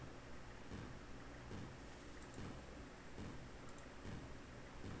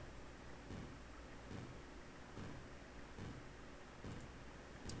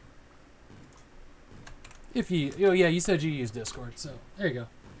 If you, oh yeah, you said you use Discord, so there you go.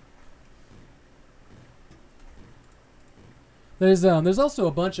 There's also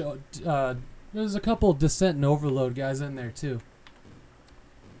a bunch of, there's a couple Descent and Overload guys in there too.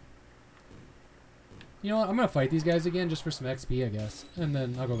 You know what, I'm gonna fight these guys again just for some XP, I guess, and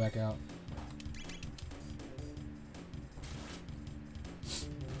then I'll go back out.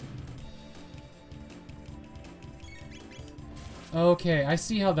 Okay, I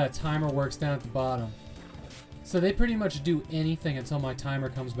see how that timer works down at the bottom. So they pretty much do anything until my timer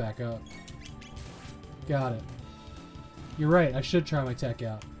comes back up. Got it. You're right, I should try my tech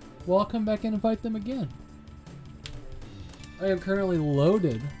out. Well, I'll come back in and fight them again. I am currently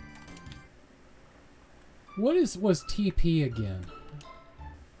loaded. What was TP again?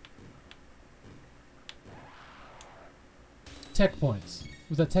 Tech points.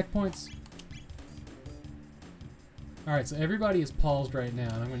 Was that tech points? Alright, so everybody is paused right now,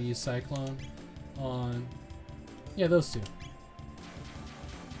 and I'm going to use Cyclone on... Yeah, those two.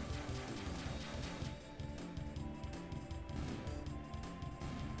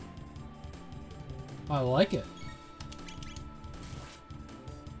 I like it.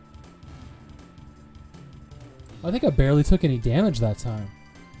 I think I barely took any damage that time.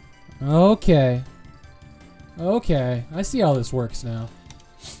 Okay. Okay, I see how this works now.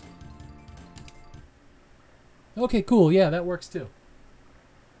 Okay, cool. Yeah, that works too.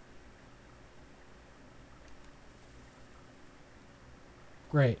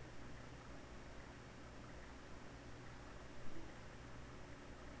 Great.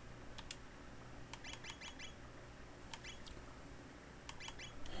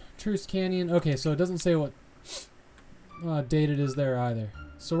 Truce Canyon. Okay, so it doesn't say what date it is there either.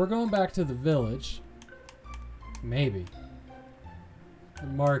 So we're going back to the village. Maybe. The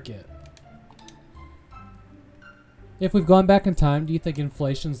market. If we've gone back in time, do you think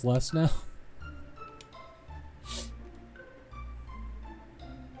inflation's less now?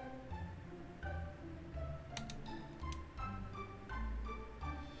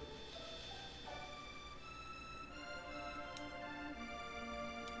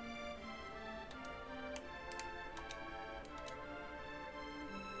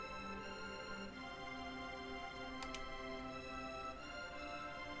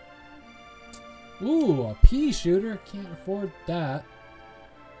 Ooh, a pea shooter. Can't afford that.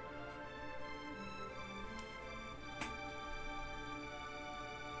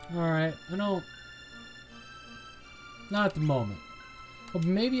 Alright, I don't... Not at the moment. But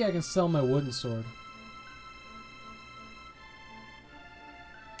maybe I can sell my wooden sword.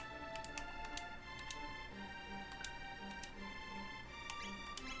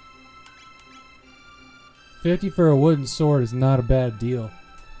 $50 for a wooden sword is not a bad deal.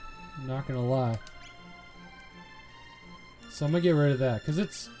 I'm not gonna lie. So I'm gonna get rid of that, because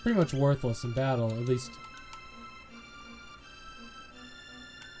it's pretty much worthless in battle, at least.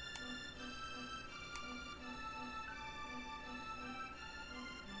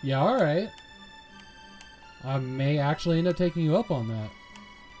 Yeah, alright. I may actually end up taking you up on that.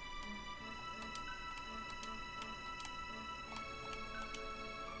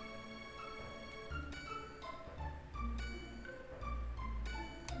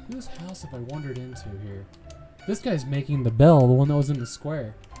 Whose house have I wandered into here? This guy's making the bell, the one that was in the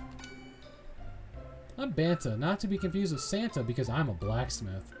square. I'm Banta, not to be confused with Santa because I'm a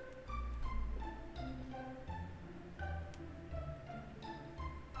blacksmith.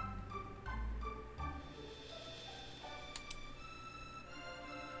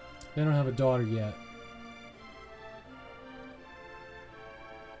 They don't have a daughter yet.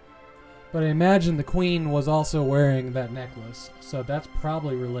 But I imagine the queen was also wearing that necklace, so that's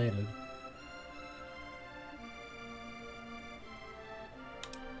probably related.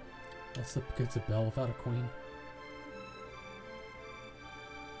 What's the gets a bell without a queen?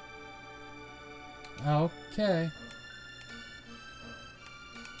 Okay.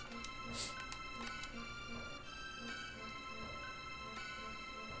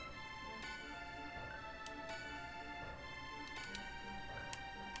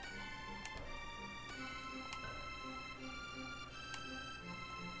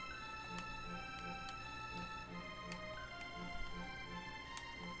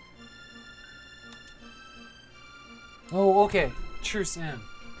 Oh, okay. Truce M.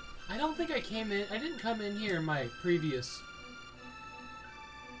 I don't think I came in. I didn't come in here in my previous.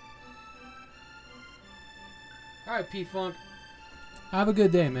 Alright, P-Funk. Have a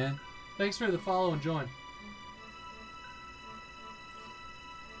good day, man. Thanks for the follow and join.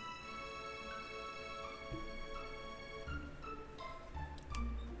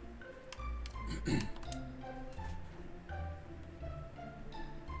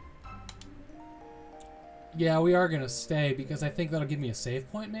 Yeah, we are gonna stay because I think that'll give me a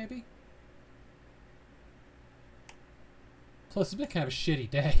save point, maybe? Plus, it's been kind of a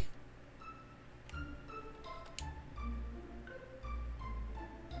shitty day.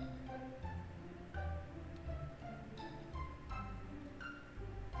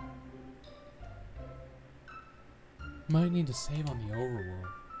 Might need to save on the overworld.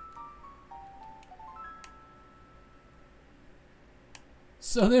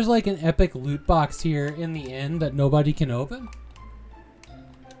 So there's like an epic loot box here in the end that nobody can open?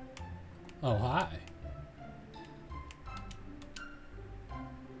 Oh, hi.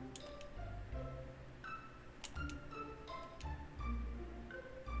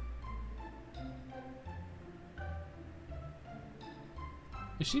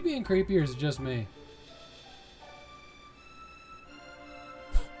 Is she being creepy or is it just me?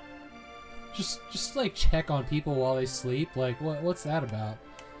 Just like check on people while they sleep. Like what's that about?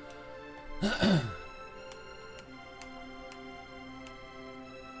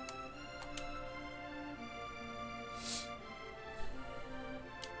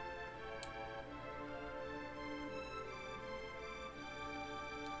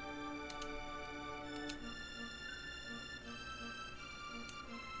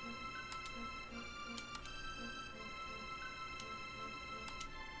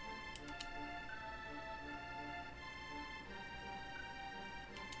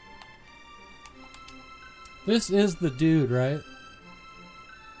 This is the dude, right?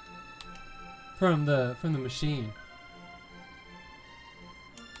 from the machine.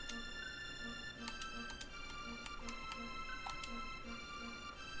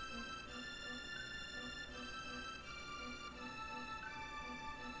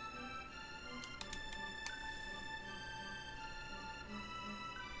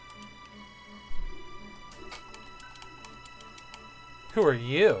 Who are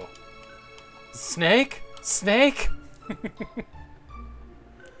you? Snake? Snake?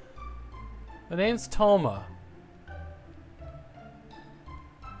 The name's Toma.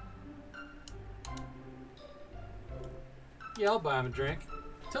 Yeah, I'll buy him a drink.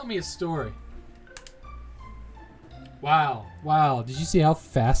 Tell me a story. Wow. Wow. Did you see how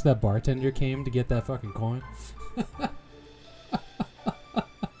fast that bartender came to get that fucking coin?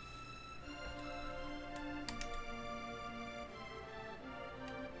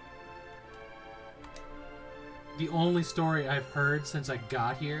 The only story I've heard since I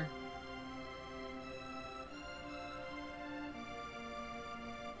got here.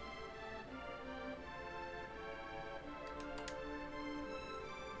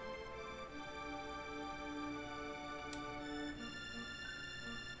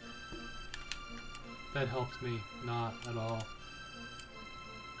 That helped me not at all.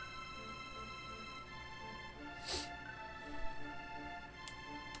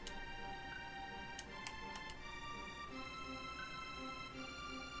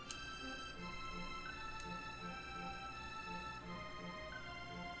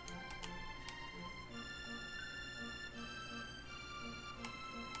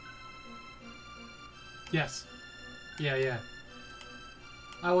 Yes. Yeah.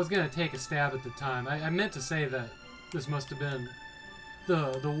 I was gonna take a stab at the time. I meant to say that this must have been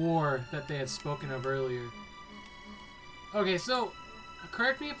the war that they had spoken of earlier. Okay, so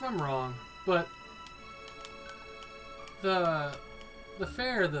correct me if I'm wrong, but the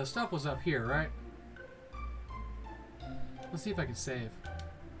fair, the stuff was up here, right? Let's see if I can save.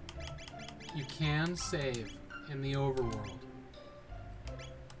 You can save in the overworld.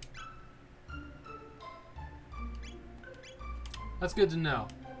 That's good to know.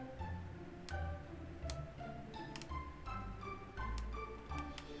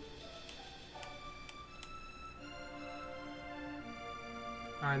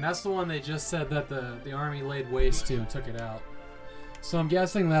 Alright, and that's the one they just said that the army laid waste to and took it out. So I'm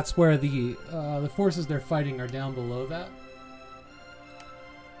guessing that's where the forces they're fighting are down below that.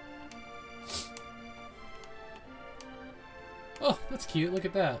 Oh, that's cute. Look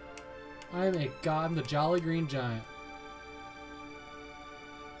at that. I'm the Jolly Green Giant.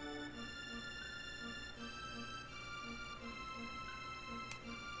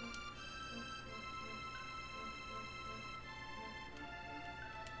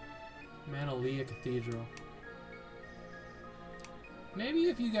 Manalea Cathedral. Maybe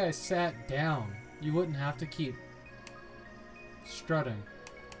if you guys sat down, you wouldn't have to keep strutting.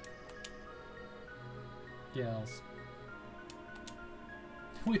 Yells.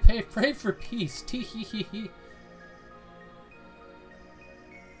 We pray for peace. Tee hee hee hee.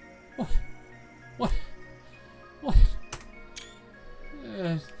 What?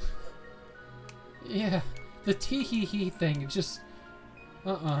 Yeah, the tee hee hee thing just.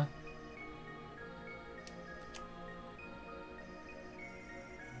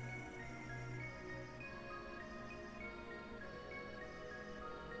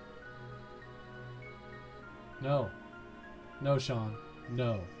 No. No, Sean.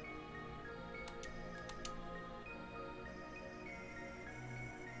 No.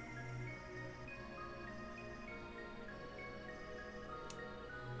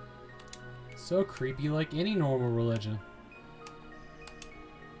 So creepy like any normal religion.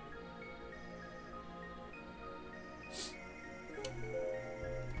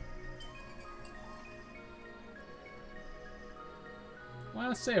 Why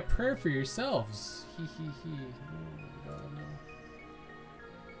not say a prayer for yourselves? Hee hee hee. Oh, God, no.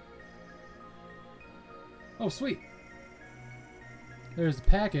 Oh, sweet. There's a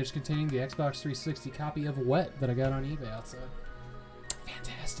package containing the Xbox 360 copy of Wet that I got on eBay outside.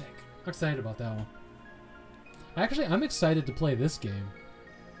 Fantastic. I'm excited about that one. Actually, I'm excited to play this game.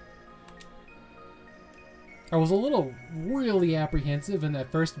 I was a little really apprehensive in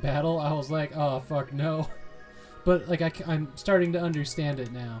that first battle. I was like, oh, fuck, no. But, like, I'm starting to understand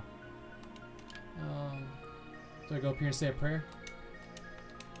it now. Do I go up here and say a prayer?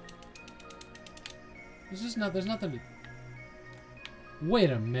 There's nothing to... Wait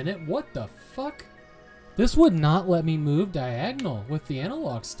a minute, what the fuck? This would not let me move diagonal with the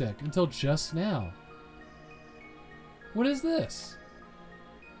analog stick until just now. What is this?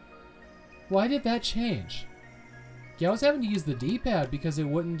 Why did that change? Yeah, I was having to use the D-pad because it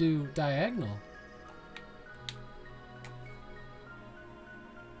wouldn't do diagonal.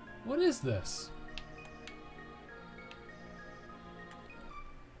 What is this?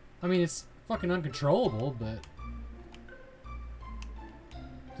 I mean, it's fucking uncontrollable, but...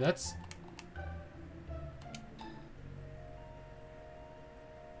 That's...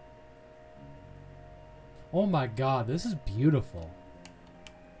 Oh my god, this is beautiful.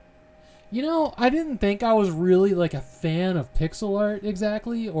 You know, I didn't think I was really like a fan of pixel art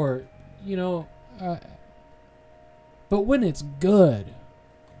exactly, or, you know, but when it's good,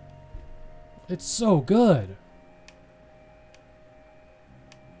 it's so good.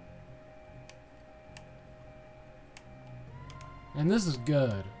 And this is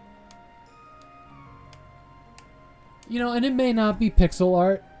good. You know, and it may not be pixel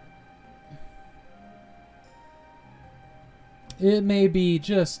art. It may be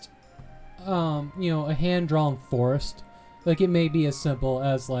just, you know, a hand-drawn forest. Like, it may be as simple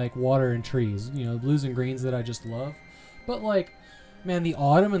as, like, water and trees. You know, blues and greens that I just love. But, like, man, the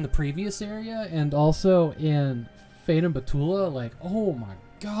autumn in the previous area and also in Fate and Batula, like, oh my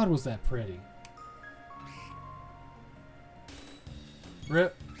god, was that pretty.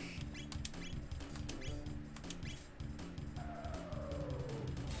 Rip.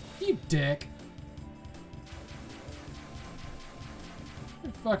 You dick.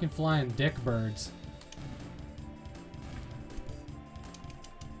 You're fucking flying dick birds.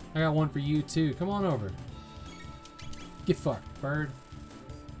 I got one for you too. Come on over. Get fucked, bird.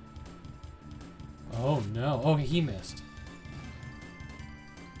 Oh no. Oh, he missed.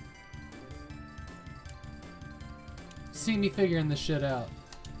 See me figuring this shit out.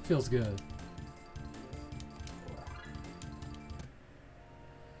 Feels good.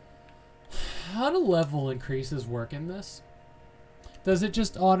 How do level increases work in this? Does it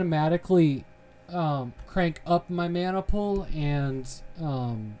just automatically crank up my mana pool and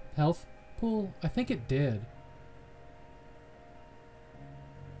health pool? I think it did.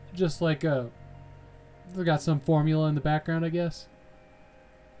 Just like they got some formula in the background, I guess.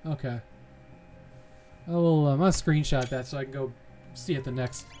 Okay. I will. I'm gonna screenshot that so I can go see at the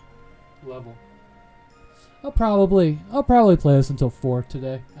next level. I'll probably play this until 4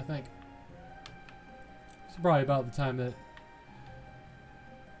 today. I think. It's probably about the time that.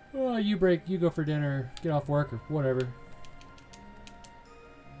 Oh, you go for dinner, get off work, or whatever.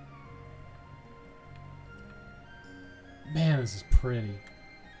 Man, this is pretty.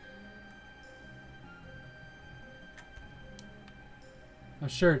 I'm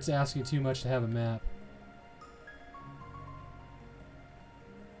sure it's asking too much to have a map.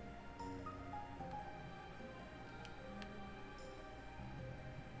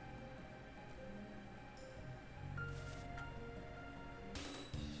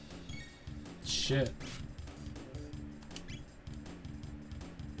 Shit.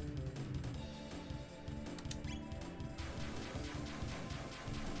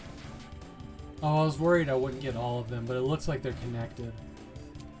 Oh, I was worried I wouldn't get all of them, but it looks like they're connected.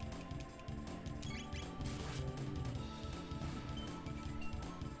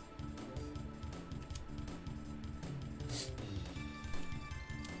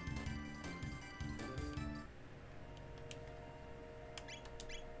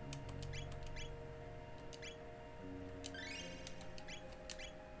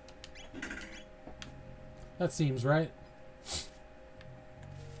 That seems right.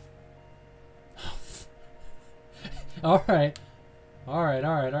 Alright. Alright,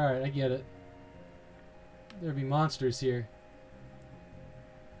 alright, alright. I get it. There'd be monsters here.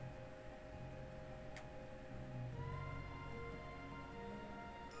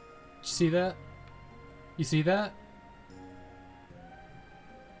 Did you see that? You see that?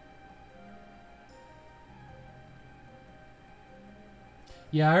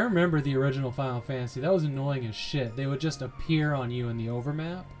 Yeah, I remember the original Final Fantasy. That was annoying as shit. They would just appear on you in the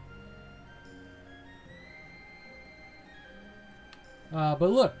overmap. But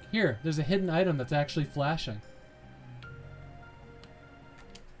look, here, there's a hidden item that's actually flashing.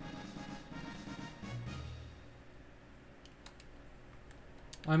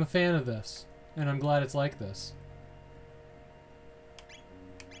 I'm a fan of this, and I'm glad it's like this.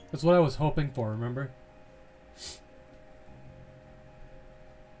 That's what I was hoping for, remember?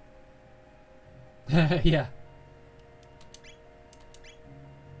 Yeah.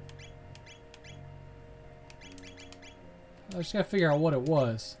 I just gotta figure out what it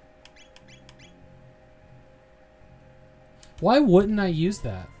was. Why wouldn't I use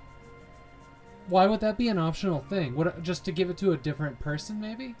that? Why would that be an optional thing? Would just to give it to a different person,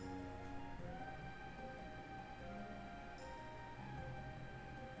 maybe?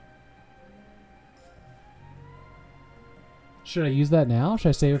 Should I use that now? Should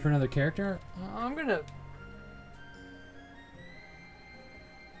I save it for another character? I'm gonna...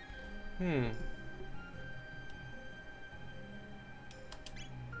 Hmm.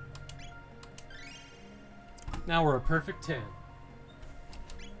 Now we're a perfect 10.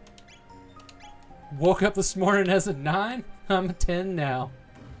 Woke up this morning as a 9. I'm a 10 now.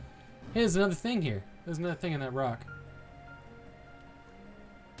 Hey, there's another thing here. There's another thing in that rock.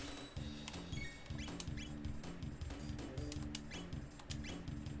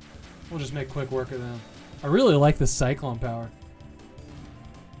 We'll just make quick work of them. I really like this cyclone power.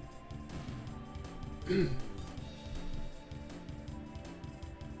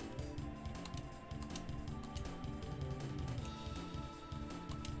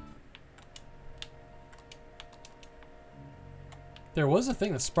 There was a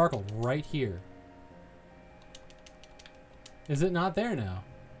thing that sparkled right here. Is it not there now?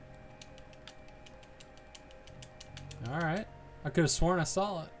 Alright. I could have sworn I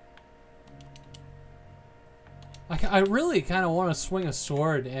saw it. I really kind of want to swing a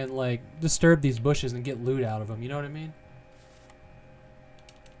sword and, like, disturb these bushes and get loot out of them. You know what I mean?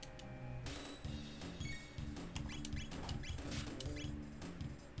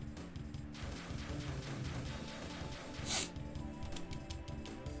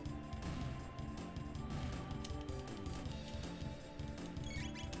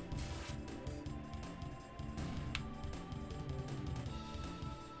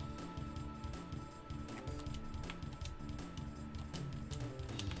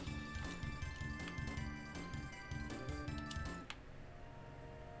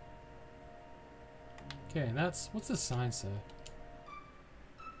 Okay, and that's... What's the sign say?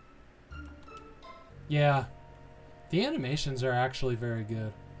 Yeah. The animations are actually very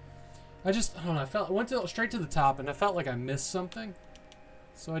good. I don't know, I went straight to the top and I felt like I missed something.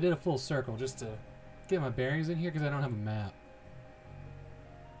 So I did a full circle just to get my bearings in here because I don't have a map.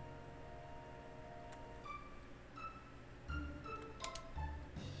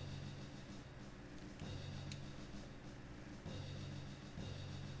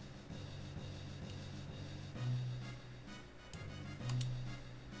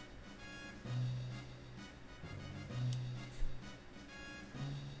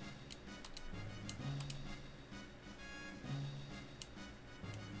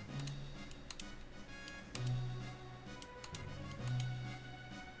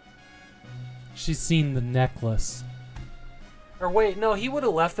 She's seen the necklace. Or wait, no, he would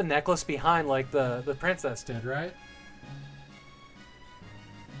have left the necklace behind like the princess did, Right?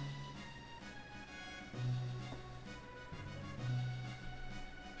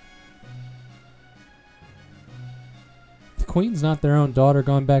 The queen's not their own daughter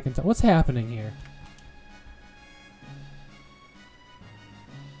going back in time. What's happening here?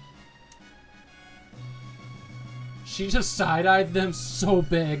 She just side-eyed them so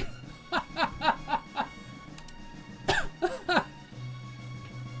big.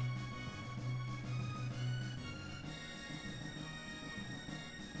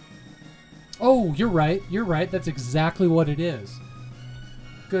 Oh, you're right. You're right. That's exactly what it is.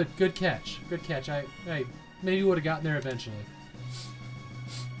 Good catch. Good catch. I maybe would have gotten there eventually.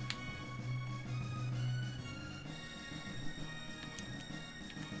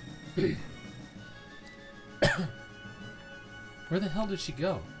 Where the hell did she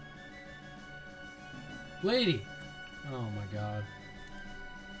go? Lady! Oh my god.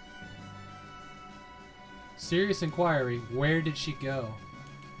 Serious inquiry. Where did she go?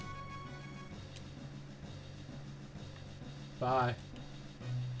 Bye.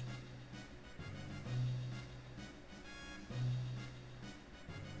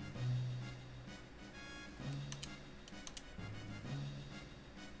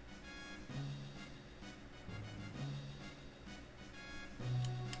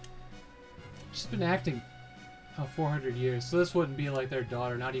 She's been acting 400 years, so this wouldn't be like their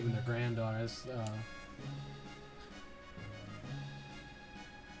daughter, not even their granddaughter. It's,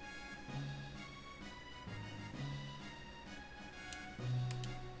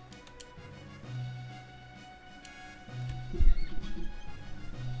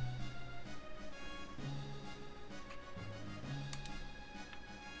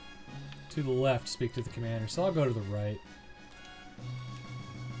 to the left, speak to the commander, so I'll go to the right.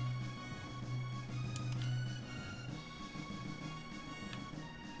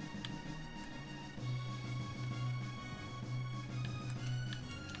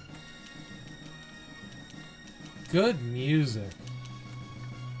 Good music.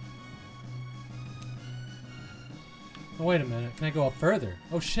 Oh, wait a minute. Can I go up further?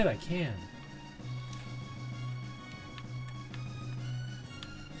 Oh shit, I can.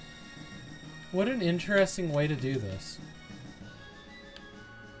 What an interesting way to do this.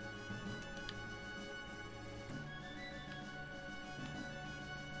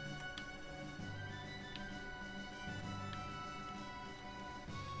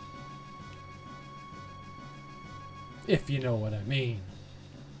 If you know what I mean.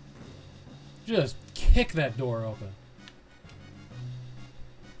 Just kick that door open.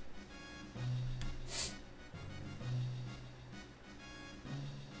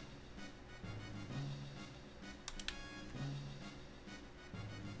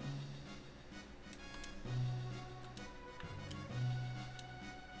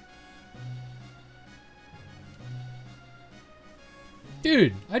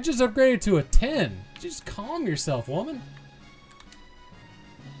 Dude, I just upgraded to a 10. Just calm yourself, woman.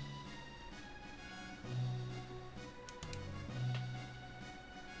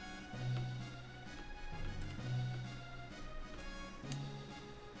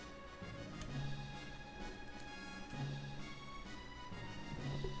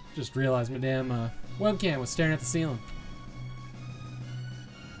 Just realized my damn webcam was staring at the ceiling.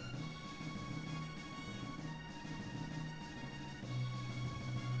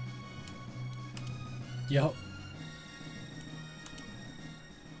 Yup.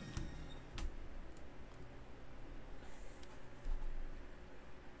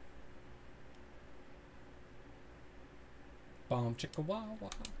 Bomb chicka wow wow.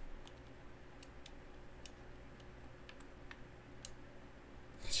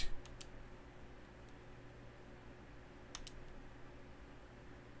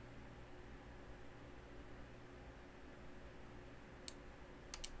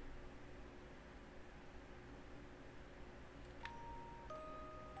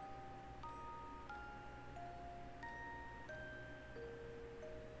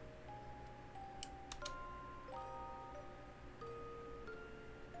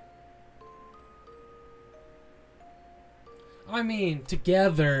 I mean,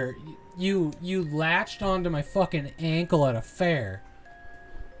 together, you latched onto my fucking ankle at a fair.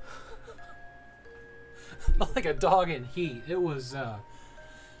 Like a dog in heat. It was,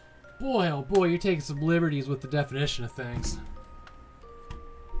 boy, oh boy, you're taking some liberties with the definition of things.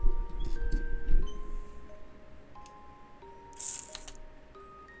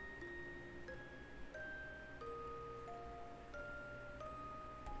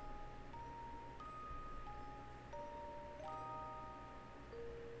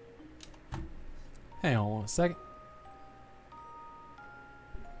 Hang on one second.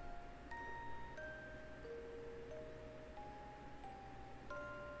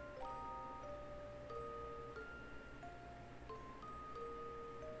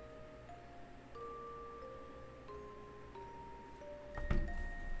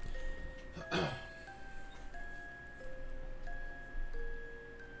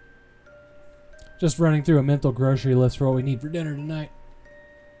 Just running through a mental grocery list for what we need for dinner tonight.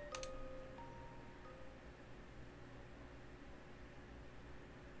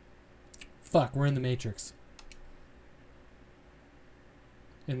 Fuck, we're in the Matrix.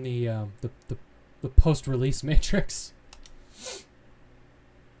 In the post-release Matrix.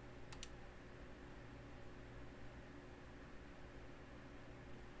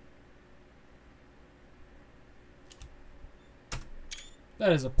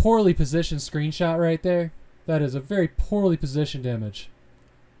 That is a poorly positioned screenshot right there. That is a very poorly positioned image.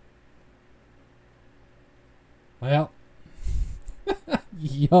 Well.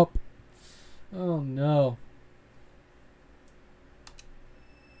 Yup. Oh no.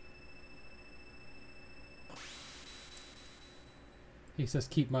 He says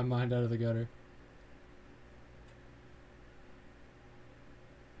keep my mind out of the gutter.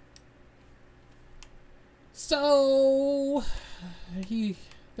 So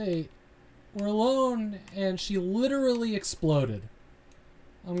they were alone and she literally exploded.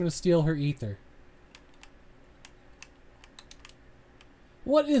 I'm gonna steal her ether.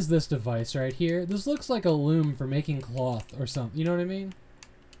 What is this device right here? This looks like a loom for making cloth or something. You know what I mean?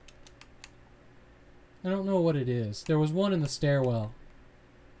 I don't know what it is. There was one in the stairwell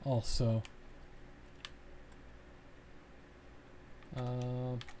also.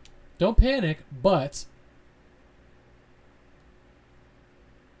 Don't panic, but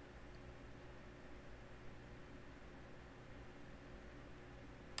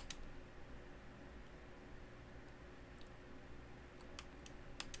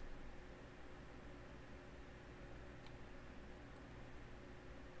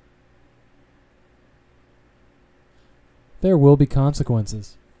there will be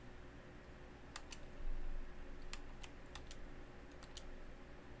consequences.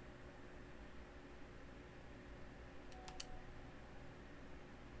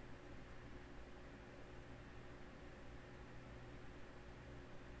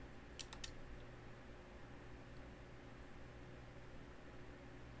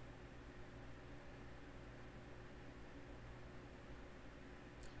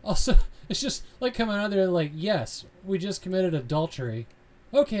 Also, it's just like coming out there like, yes, we just committed adultery.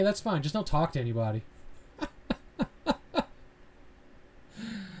 Okay, that's fine. Just don't talk to anybody.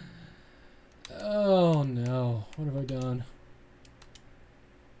 Oh no. What have I done?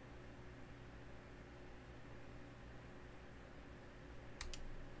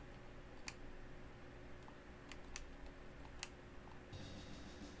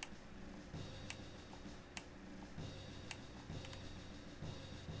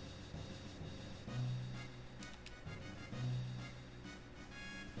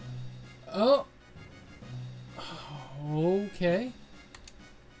 Oh. Okay.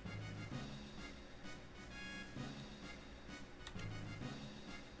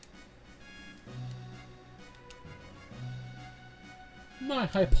 My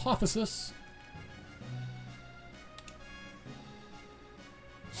hypothesis.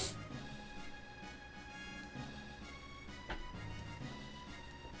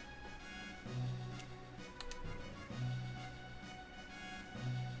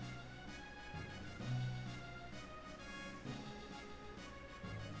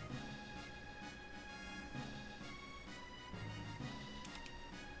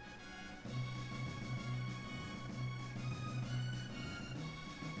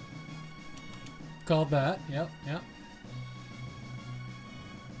 Called that. Yep, yep.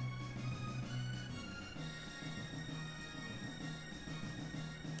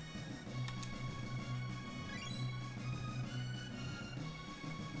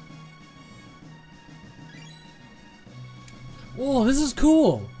 Oh, this is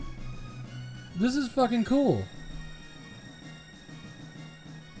cool. This is fucking cool.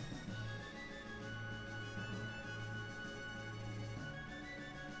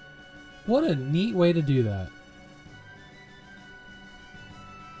 What a neat way to do that.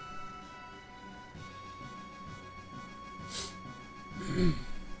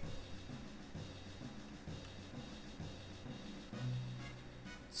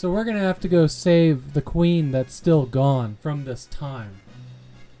 So we're gonna have to go save the queen that's still gone from this time.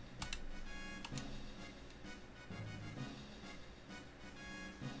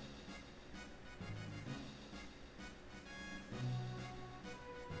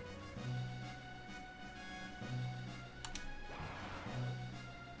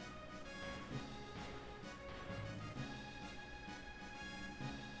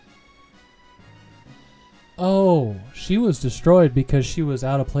 Oh, she was destroyed because she was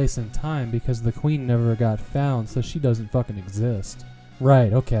out of place in time because the queen never got found, so she doesn't fucking exist.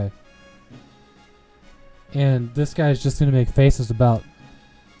 Right, okay. And this guy's just gonna make faces about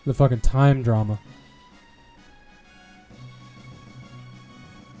the fucking time drama.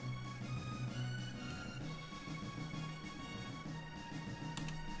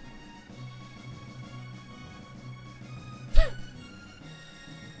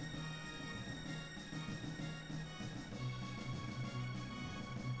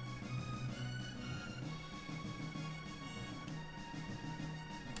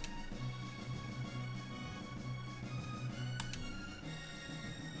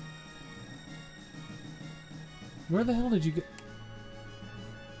 Where the hell did you go?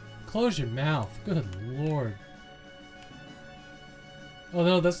 Close your mouth. Good lord. Oh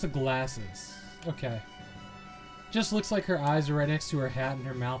no, that's the glasses. Okay. Just looks like her eyes are right next to her hat and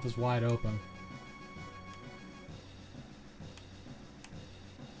her mouth is wide open.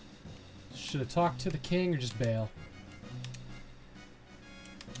 Should have talked to the king or just bail?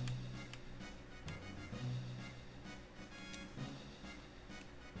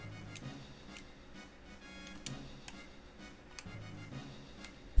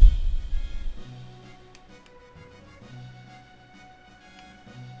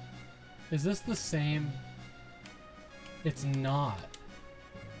 Is this the same? It's not.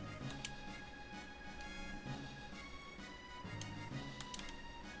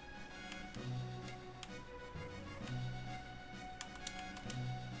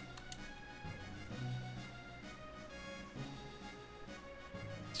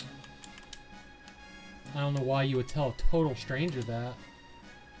 I don't know why you would tell a total stranger that.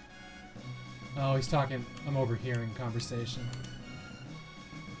 Oh, he's talking. I'm overhearing conversation.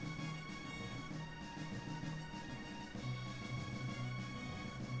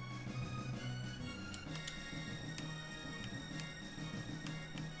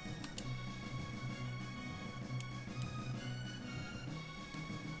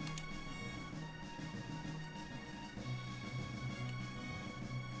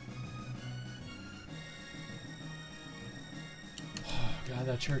 God,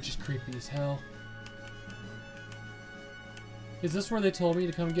 that church is creepy as hell. Is this where they told me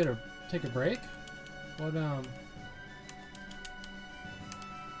to come take a break? What,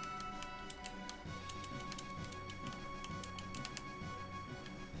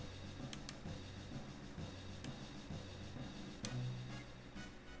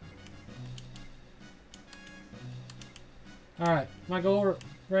 Alright, my goal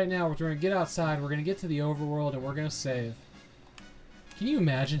right now, we're going to get outside, we're going to get to the overworld, and we're going to save. Can you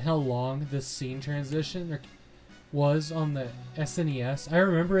imagine how long this scene transition was on the SNES? I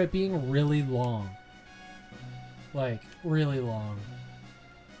remember it being really long. Like, really long.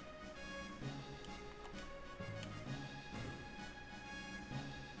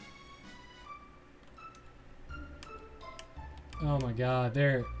 Oh my god,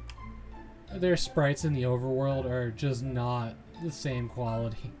 their sprites in the overworld are just not the same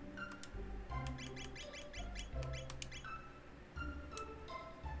quality.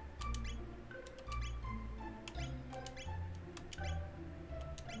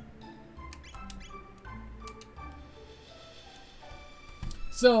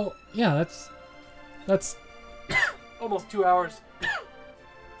 So, yeah, that's almost 2 hours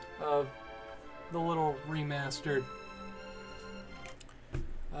of the little remastered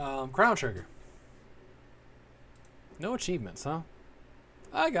Chrono Trigger. No achievements, huh?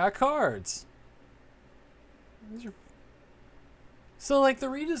 I got cards. So, like, the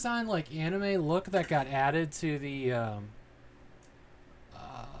redesigned, like, anime look that got added to the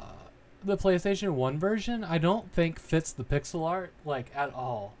PlayStation 1 version, I don't think fits the pixel art, like, at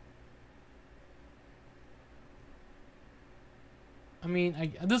all. I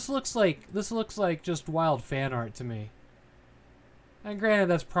mean, this looks like just wild fan art to me. And granted,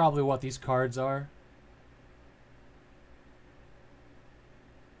 that's probably what these cards are.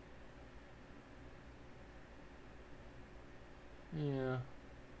 Yeah.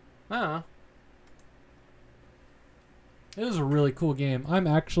 I don't know. It is a really cool game. I'm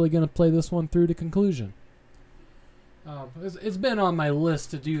actually going to play this one through to conclusion. It's been on my list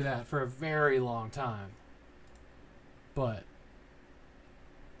to do that for a very long time. But...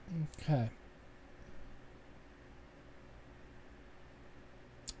 okay.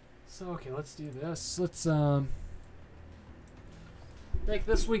 So, okay, let's do this. Let's, make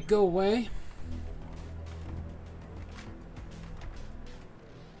this week go away.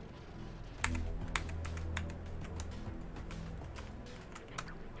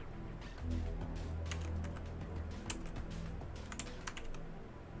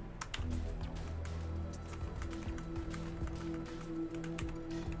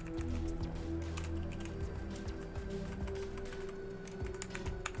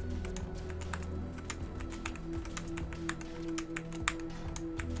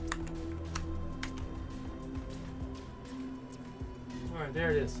 Alright,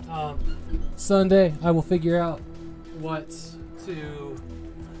 there it is. Sunday, I will figure out what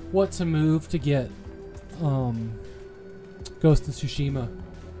to move to get Ghost of Tsushima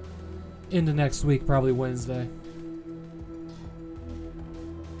into next week, probably Wednesday.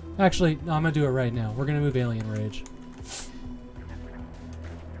 Actually, no, I'm gonna do it right now. We're gonna move Alien Rage,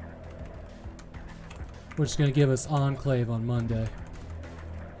 which is gonna give us Enclave on Monday.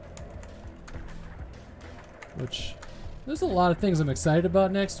 Which, there's a lot of things I'm excited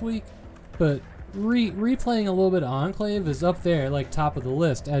about next week, but replaying a little bit of Enclave is up there, like top of the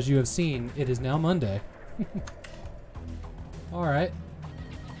list. As you have seen, it is now Monday. Alright.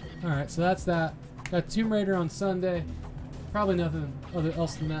 Alright, so that's that. Got Tomb Raider on Sunday. Probably nothing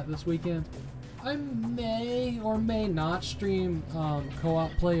else than that this weekend. I may or may not stream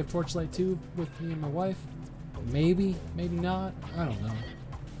co-op play of Torchlight 2 with me and my wife. Maybe, maybe not. I don't know.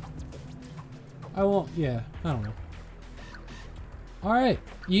 I won't, yeah, I don't know. Alright,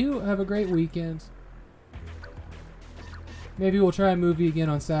 you have a great weekend. Maybe we'll try a movie again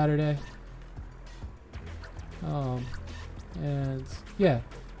on Saturday. And yeah,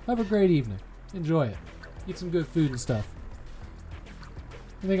 have a great evening. Enjoy it. Eat some good food and stuff.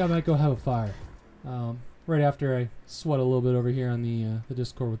 I think I might go have a fire. Right after I sweat a little bit over here on the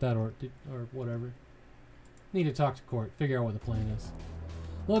Discord with that or whatever. Need to talk to Court, figure out what the plan is.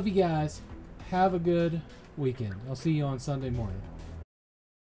 Love you guys. Have a good weekend. I'll see you on Sunday morning.